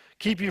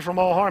 Keep you from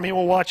all harm. He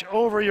will watch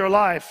over your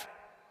life.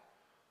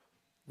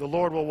 The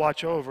Lord will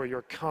watch over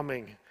your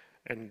coming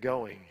and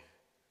going,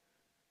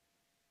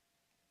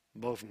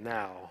 both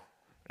now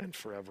and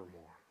forevermore.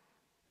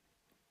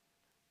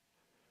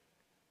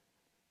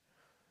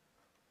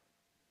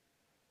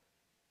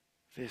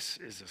 This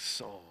is a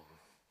song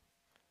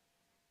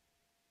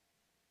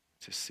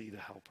to see the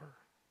helper.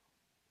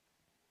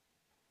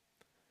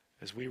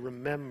 As we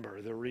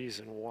remember the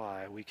reason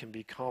why, we can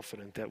be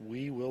confident that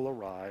we will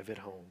arrive at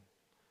home.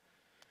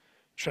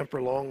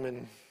 Tremper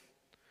Longman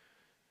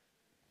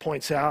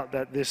points out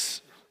that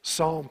this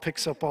psalm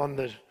picks up on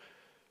the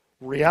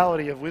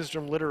reality of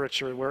wisdom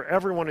literature where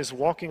everyone is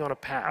walking on a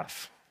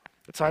path.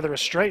 It's either a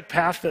straight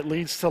path that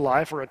leads to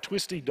life or a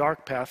twisty,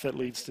 dark path that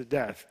leads to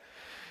death.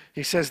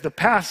 He says the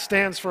path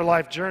stands for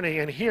life journey,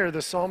 and here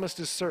the psalmist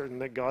is certain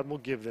that God will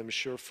give them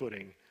sure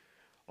footing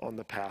on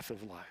the path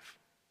of life.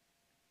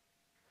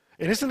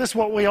 And isn't this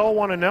what we all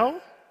want to know?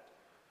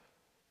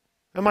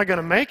 Am I going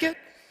to make it?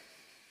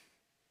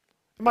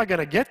 Am I going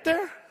to get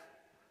there?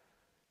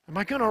 Am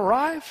I going to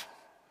arrive?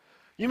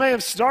 You may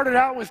have started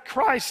out with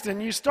Christ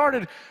and you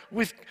started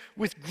with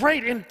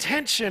great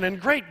intention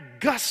and great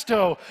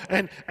gusto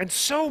and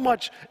so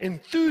much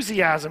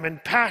enthusiasm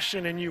and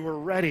passion, and you were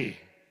ready.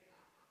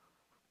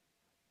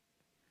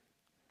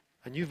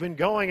 And you've been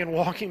going and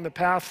walking the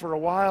path for a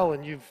while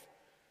and you've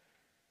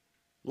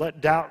let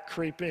doubt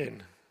creep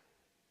in.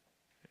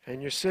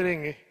 And you're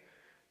sitting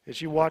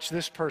as you watch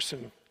this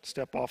person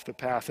step off the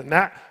path and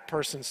that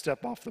person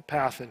step off the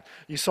path, and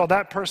you saw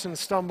that person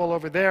stumble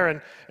over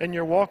there, and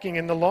you're walking,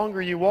 and the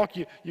longer you walk,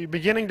 you're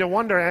beginning to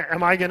wonder,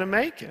 am I going to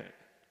make it?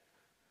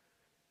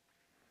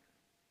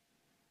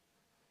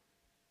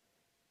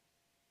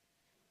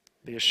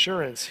 The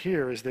assurance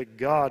here is that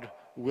God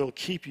will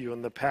keep you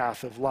in the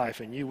path of life,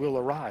 and you will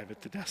arrive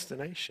at the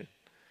destination.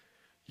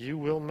 You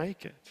will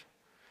make it.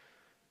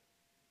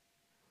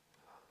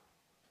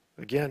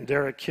 Again,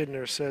 Derek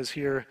Kidner says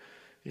here,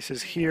 he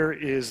says, here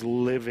is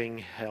living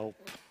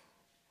help.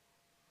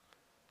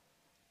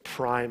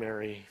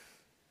 Primary,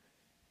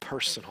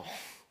 personal,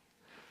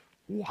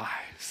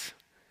 wise,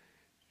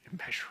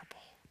 immeasurable.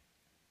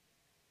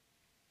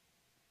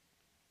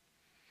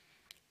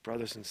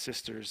 Brothers and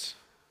sisters,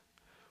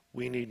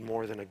 we need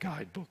more than a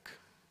guidebook.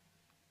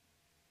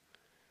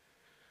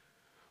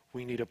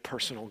 We need a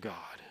personal God.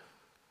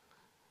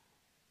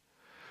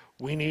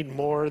 We need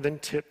more than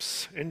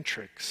tips and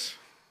tricks.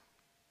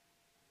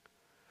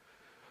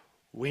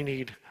 We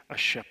need a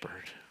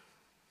shepherd.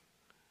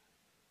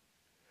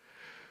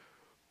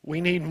 We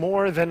need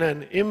more than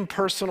an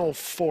impersonal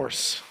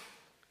force.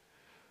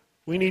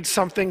 We need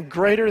something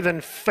greater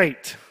than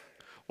fate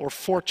or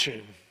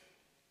fortune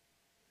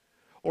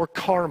or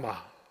karma.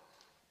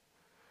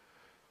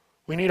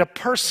 We need a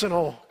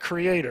personal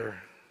creator.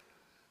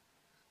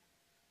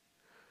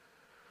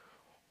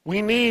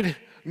 We need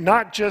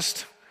not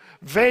just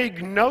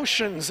vague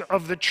notions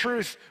of the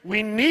truth.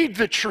 We need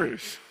the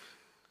truth.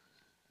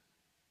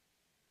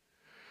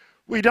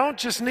 We don't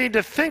just need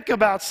to think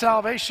about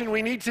salvation,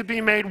 we need to be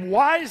made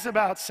wise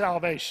about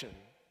salvation.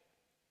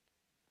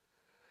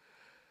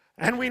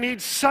 And we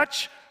need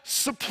such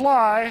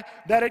supply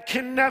that it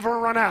can never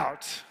run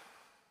out.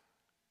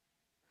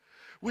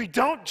 We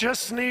don't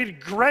just need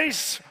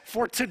grace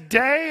for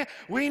today,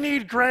 we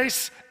need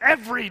grace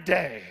every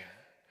day.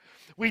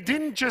 We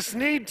didn't just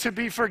need to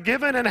be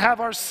forgiven and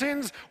have our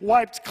sins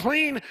wiped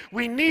clean.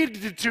 We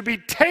needed to be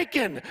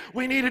taken.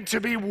 We needed to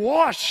be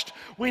washed.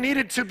 We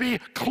needed to be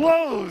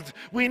clothed.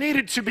 We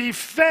needed to be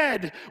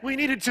fed. We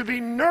needed to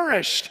be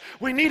nourished.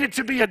 We needed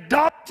to be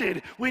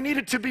adopted. We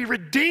needed to be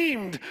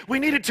redeemed. We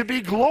needed to be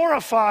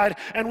glorified.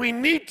 And we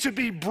need to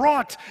be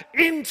brought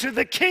into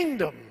the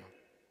kingdom.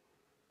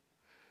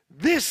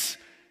 This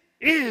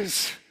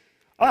is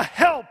a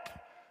help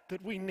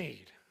that we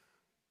need.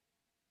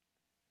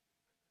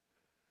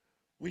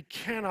 We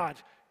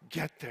cannot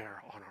get there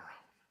on our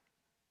own.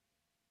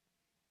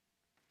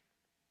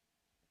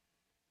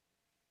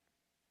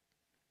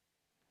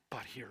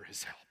 But here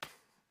is help.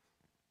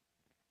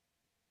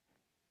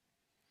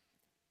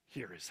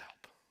 Here is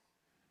help.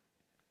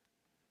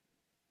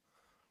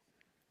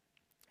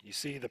 You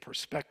see, the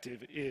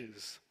perspective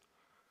is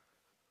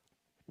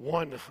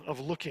one of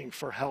looking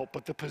for help,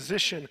 but the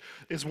position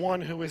is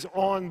one who is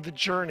on the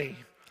journey.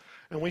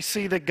 And we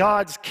see that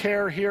God's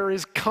care here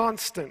is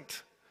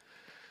constant.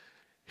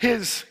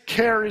 His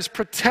care is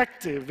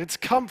protective, it's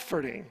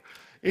comforting,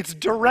 it's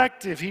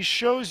directive. He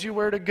shows you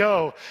where to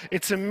go.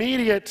 It's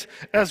immediate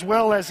as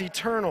well as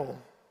eternal.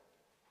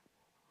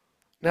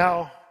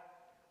 Now,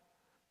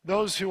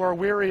 those who are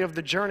weary of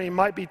the journey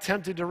might be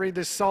tempted to read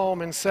this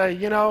psalm and say,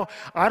 you know,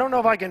 I don't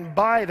know if I can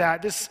buy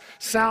that. This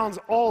sounds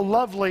all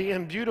lovely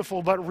and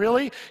beautiful, but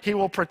really, He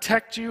will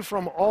protect you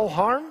from all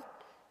harm?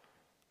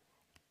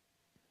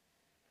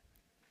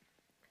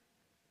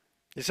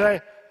 You say,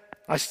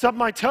 I stubbed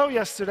my toe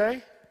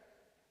yesterday.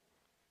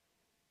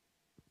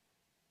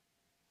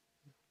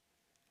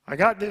 I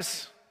got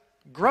this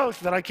growth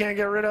that I can't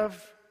get rid of.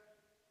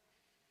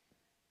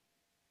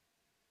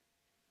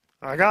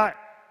 I got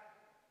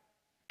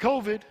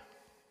COVID.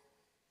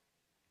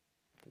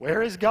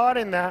 Where is God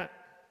in that?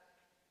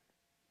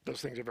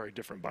 Those things are very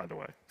different, by the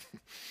way.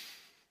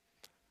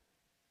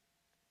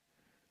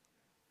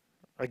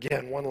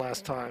 Again, one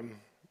last time,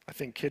 I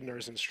think Kidner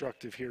is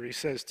instructive here. He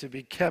says, to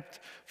be kept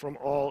from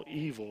all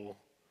evil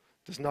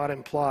does not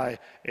imply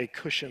a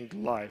cushioned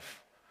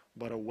life,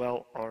 but a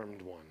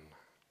well-armed one.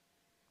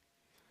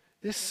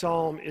 This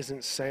psalm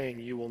isn't saying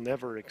you will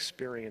never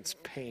experience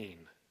pain.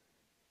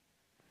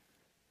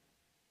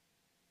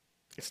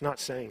 It's not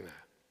saying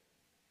that.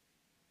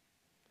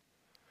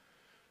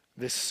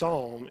 This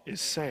psalm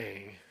is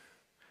saying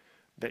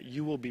that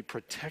you will be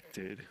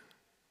protected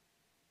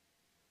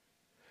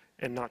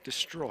and not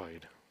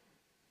destroyed.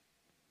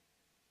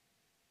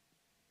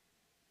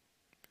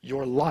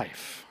 Your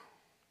life.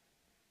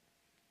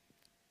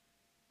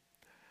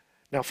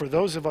 Now, for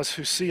those of us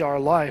who see our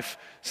life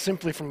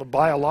simply from a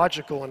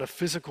biological and a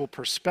physical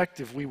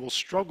perspective, we will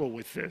struggle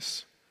with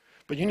this.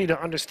 But you need to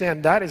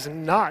understand that is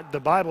not the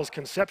Bible's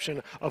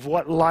conception of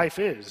what life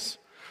is.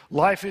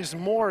 Life is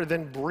more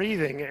than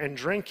breathing and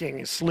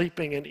drinking,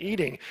 sleeping and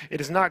eating.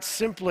 It is not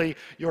simply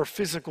your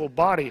physical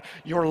body.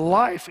 Your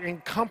life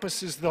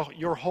encompasses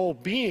your whole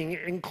being,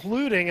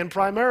 including and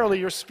primarily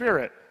your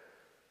spirit.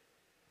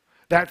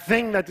 That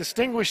thing that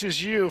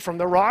distinguishes you from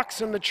the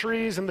rocks and the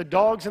trees and the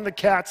dogs and the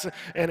cats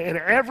and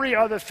every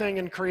other thing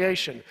in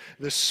creation.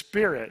 The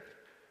spirit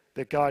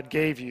that God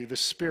gave you, the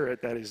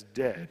spirit that is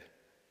dead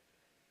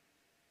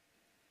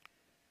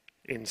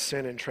in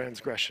sin and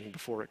transgression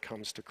before it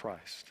comes to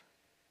Christ.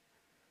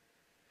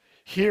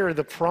 Here,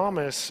 the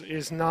promise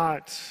is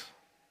not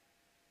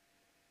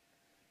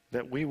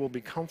that we will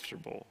be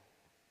comfortable,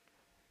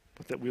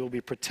 but that we will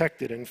be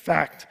protected. In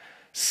fact,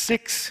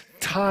 6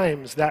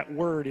 times that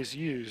word is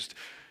used.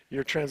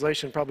 Your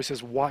translation probably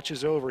says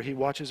watches over, he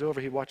watches over,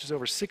 he watches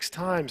over. 6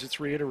 times it's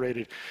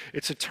reiterated.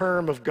 It's a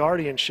term of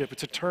guardianship,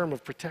 it's a term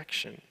of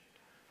protection.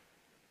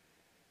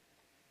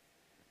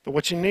 But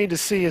what you need to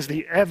see is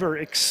the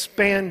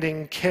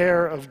ever-expanding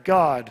care of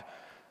God.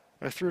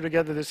 I threw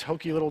together this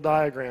hokey little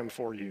diagram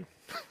for you.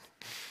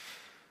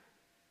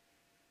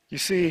 You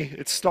see,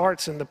 it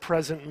starts in the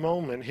present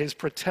moment. His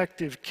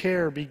protective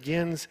care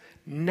begins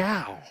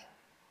now.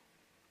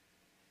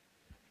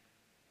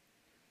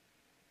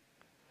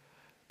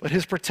 But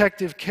his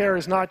protective care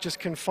is not just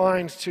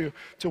confined to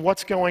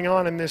what's going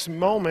on in this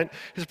moment.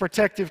 His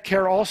protective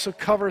care also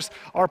covers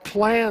our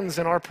plans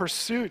and our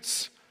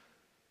pursuits,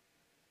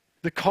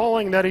 the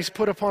calling that he's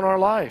put upon our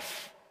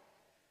life.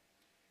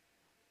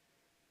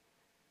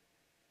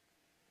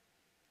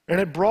 And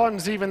it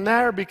broadens even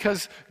there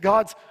because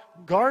God's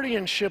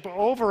guardianship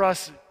over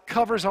us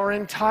covers our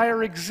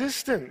entire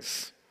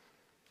existence.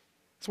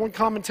 As one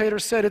commentator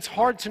said, it's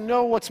hard to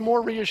know what's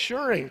more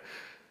reassuring.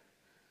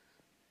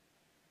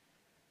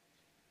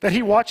 That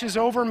he watches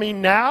over me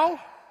now,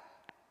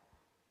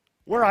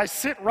 where I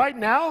sit right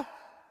now,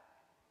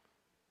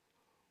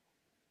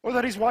 or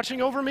that he's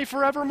watching over me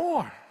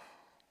forevermore.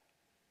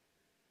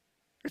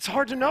 It's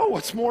hard to know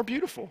what's more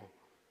beautiful,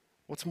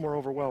 what's more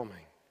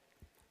overwhelming.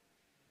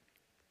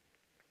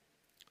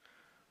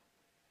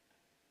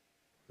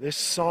 This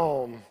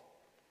psalm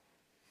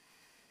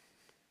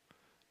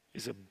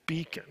is a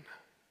beacon,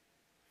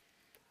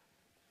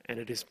 and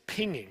it is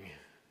pinging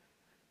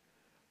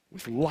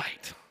with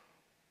light,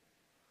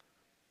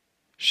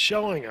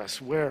 showing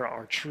us where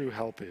our true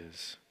help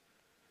is.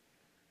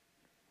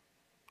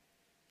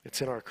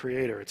 It's in our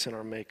Creator, it's in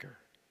our Maker.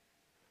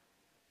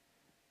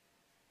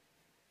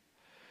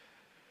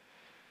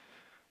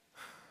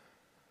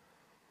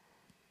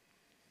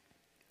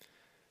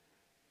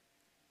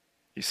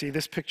 You see,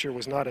 this picture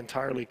was not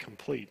entirely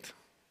complete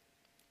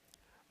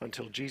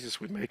until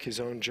Jesus would make his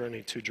own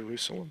journey to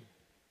Jerusalem.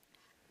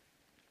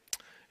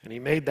 And he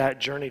made that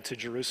journey to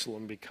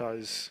Jerusalem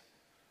because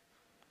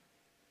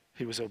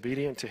he was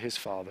obedient to his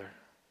Father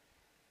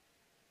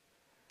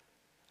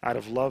out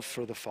of love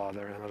for the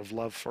Father and out of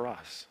love for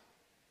us.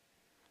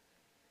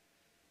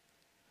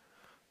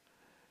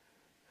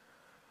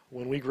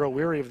 When we grow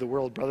weary of the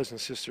world, brothers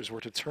and sisters, we're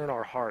to turn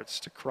our hearts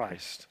to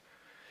Christ.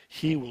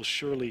 He will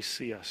surely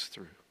see us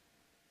through.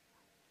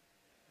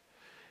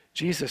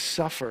 Jesus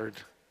suffered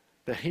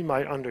that he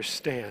might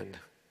understand.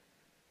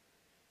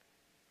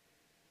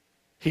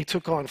 He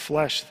took on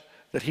flesh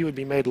that he would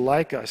be made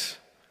like us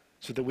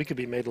so that we could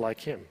be made like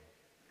him.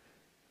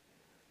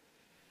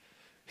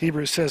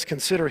 Hebrews says,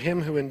 consider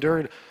him who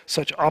endured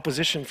such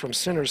opposition from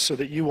sinners so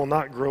that you will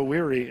not grow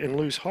weary and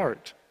lose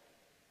heart.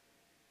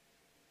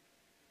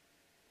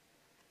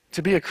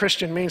 To be a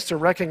Christian means to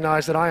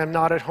recognize that I am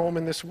not at home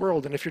in this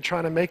world. And if you're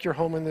trying to make your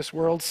home in this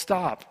world,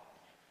 stop.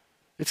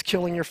 It's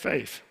killing your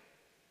faith.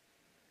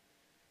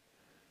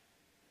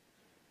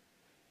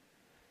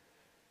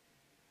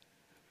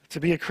 To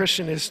be a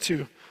Christian is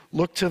to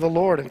look to the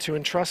Lord and to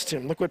entrust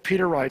him. Look what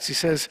Peter writes. He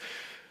says,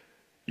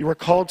 you are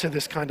called to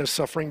this kind of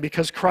suffering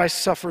because Christ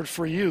suffered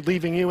for you,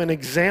 leaving you an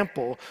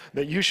example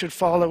that you should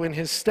follow in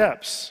his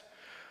steps.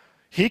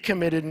 He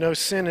committed no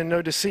sin and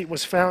no deceit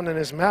was found in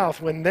his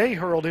mouth. When they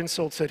hurled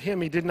insults at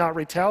him, he did not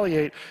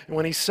retaliate. And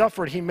when he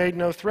suffered, he made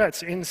no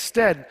threats.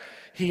 Instead,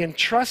 he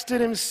entrusted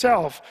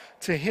himself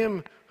to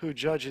him who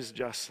judges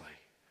justly.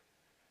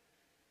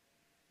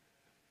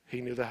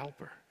 He knew the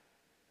helper.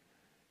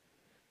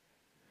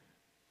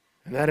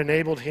 And that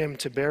enabled him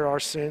to bear our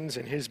sins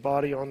in his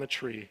body on the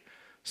tree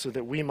so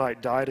that we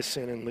might die to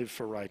sin and live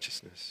for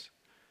righteousness.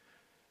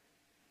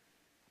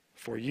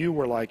 For you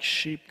were like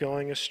sheep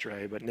going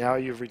astray, but now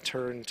you've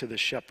returned to the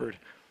shepherd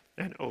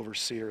and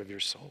overseer of your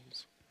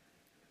souls.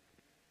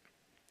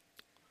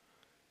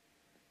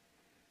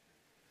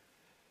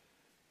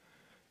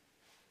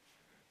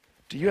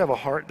 Do you have a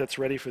heart that's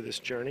ready for this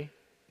journey?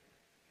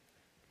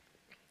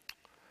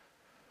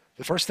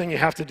 The first thing you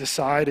have to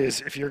decide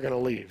is if you're going to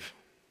leave.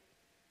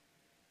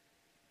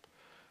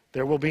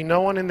 There will be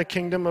no one in the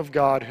kingdom of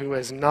God who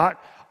has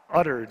not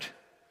uttered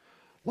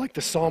like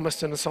the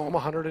psalmist in Psalm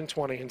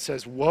 120 and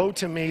says, woe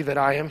to me that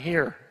I am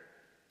here.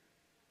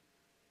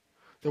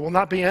 There will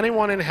not be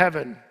anyone in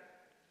heaven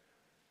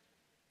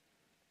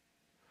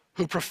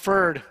who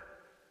preferred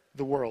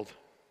the world.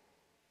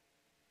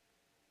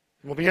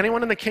 There will be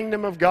anyone in the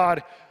kingdom of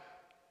God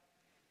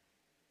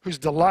whose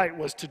delight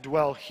was to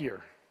dwell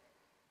here.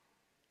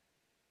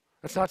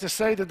 That's not to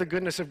say that the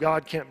goodness of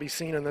God can't be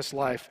seen in this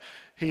life.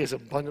 He is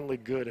abundantly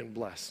good and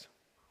blessed.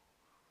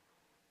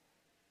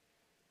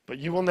 But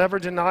you will never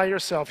deny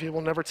yourself. You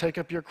will never take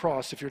up your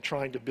cross if you're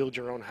trying to build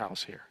your own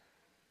house here.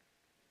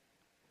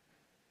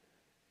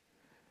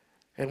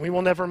 And we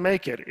will never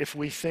make it if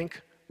we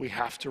think we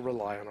have to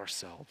rely on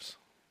ourselves.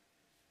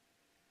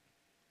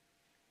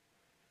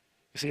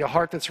 See, a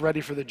heart that's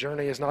ready for the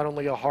journey is not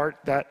only a heart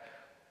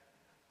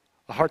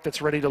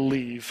that's ready to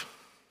leave,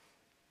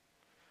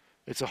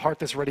 it's a heart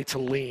that's ready to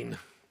lean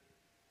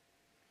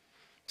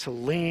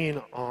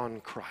on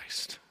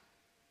Christ,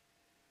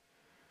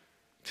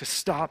 to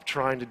stop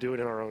trying to do it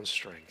in our own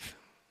strength,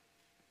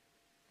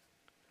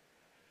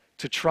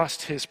 to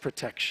trust his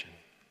protection.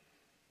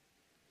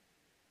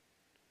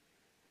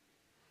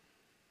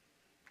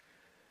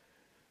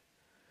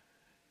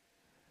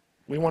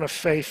 We want a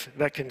faith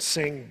that can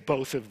sing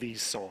both of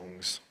these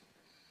songs.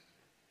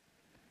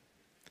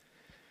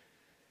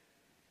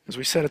 As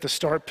we said at the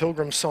start,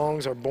 Pilgrim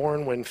songs are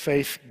born when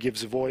faith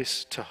gives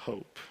voice to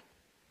hope.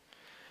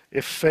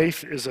 If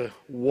faith is a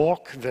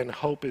walk, then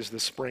hope is the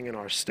spring in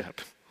our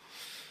step.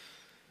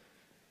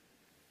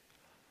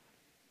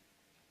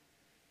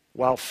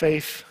 While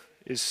faith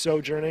is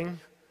sojourning,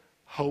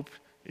 hope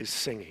is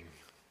singing.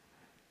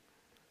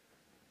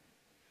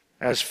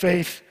 As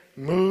faith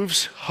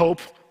moves, hope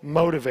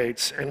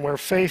motivates, and where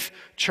faith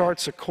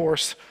charts a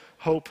course,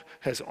 hope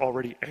has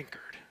already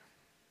anchored.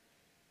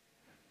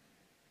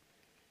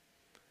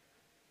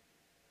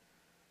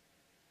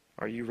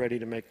 Are you ready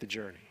to make the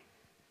journey?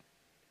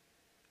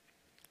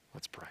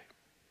 Let's pray.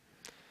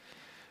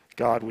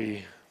 God,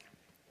 we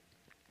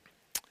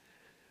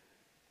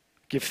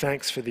give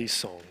thanks for these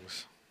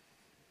songs.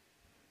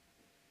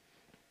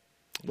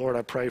 Lord,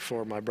 I pray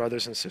for my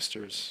brothers and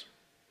sisters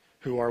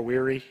who are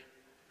weary,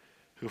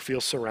 who feel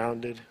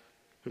surrounded,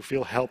 who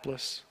feel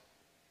helpless.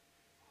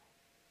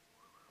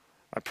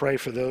 I pray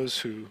for those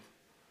who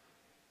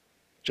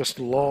just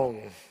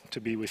long to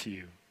be with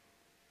you.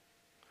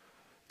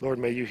 Lord,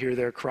 may you hear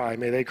their cry.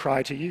 May they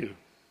cry to you.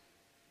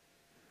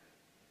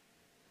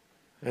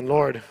 And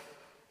Lord,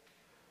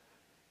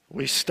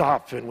 we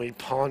stop and we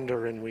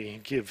ponder and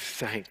we give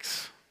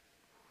thanks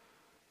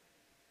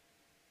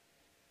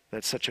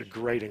that such a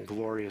great and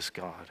glorious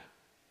God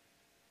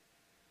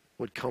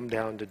would come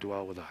down to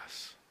dwell with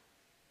us.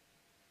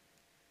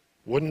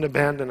 Wouldn't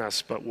abandon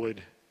us, but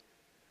would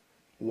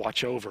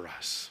watch over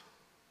us.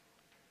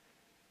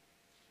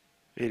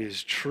 It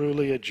is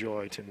truly a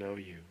joy to know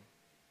you.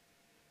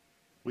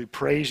 We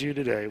praise you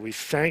today. We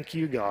thank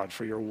you, God,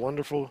 for your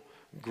wonderful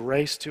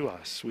grace to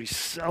us. We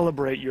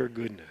celebrate your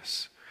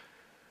goodness.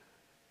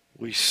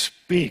 We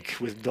speak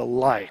with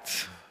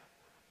delight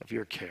of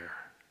your care.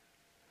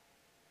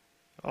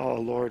 Oh,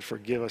 Lord,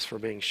 forgive us for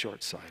being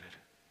short-sighted.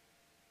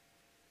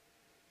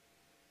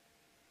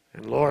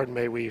 And Lord,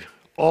 may we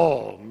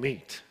all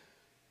meet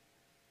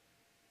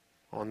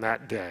on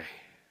that day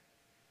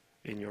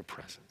in your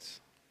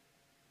presence.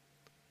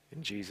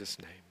 In Jesus'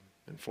 name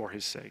and for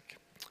his sake,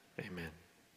 amen.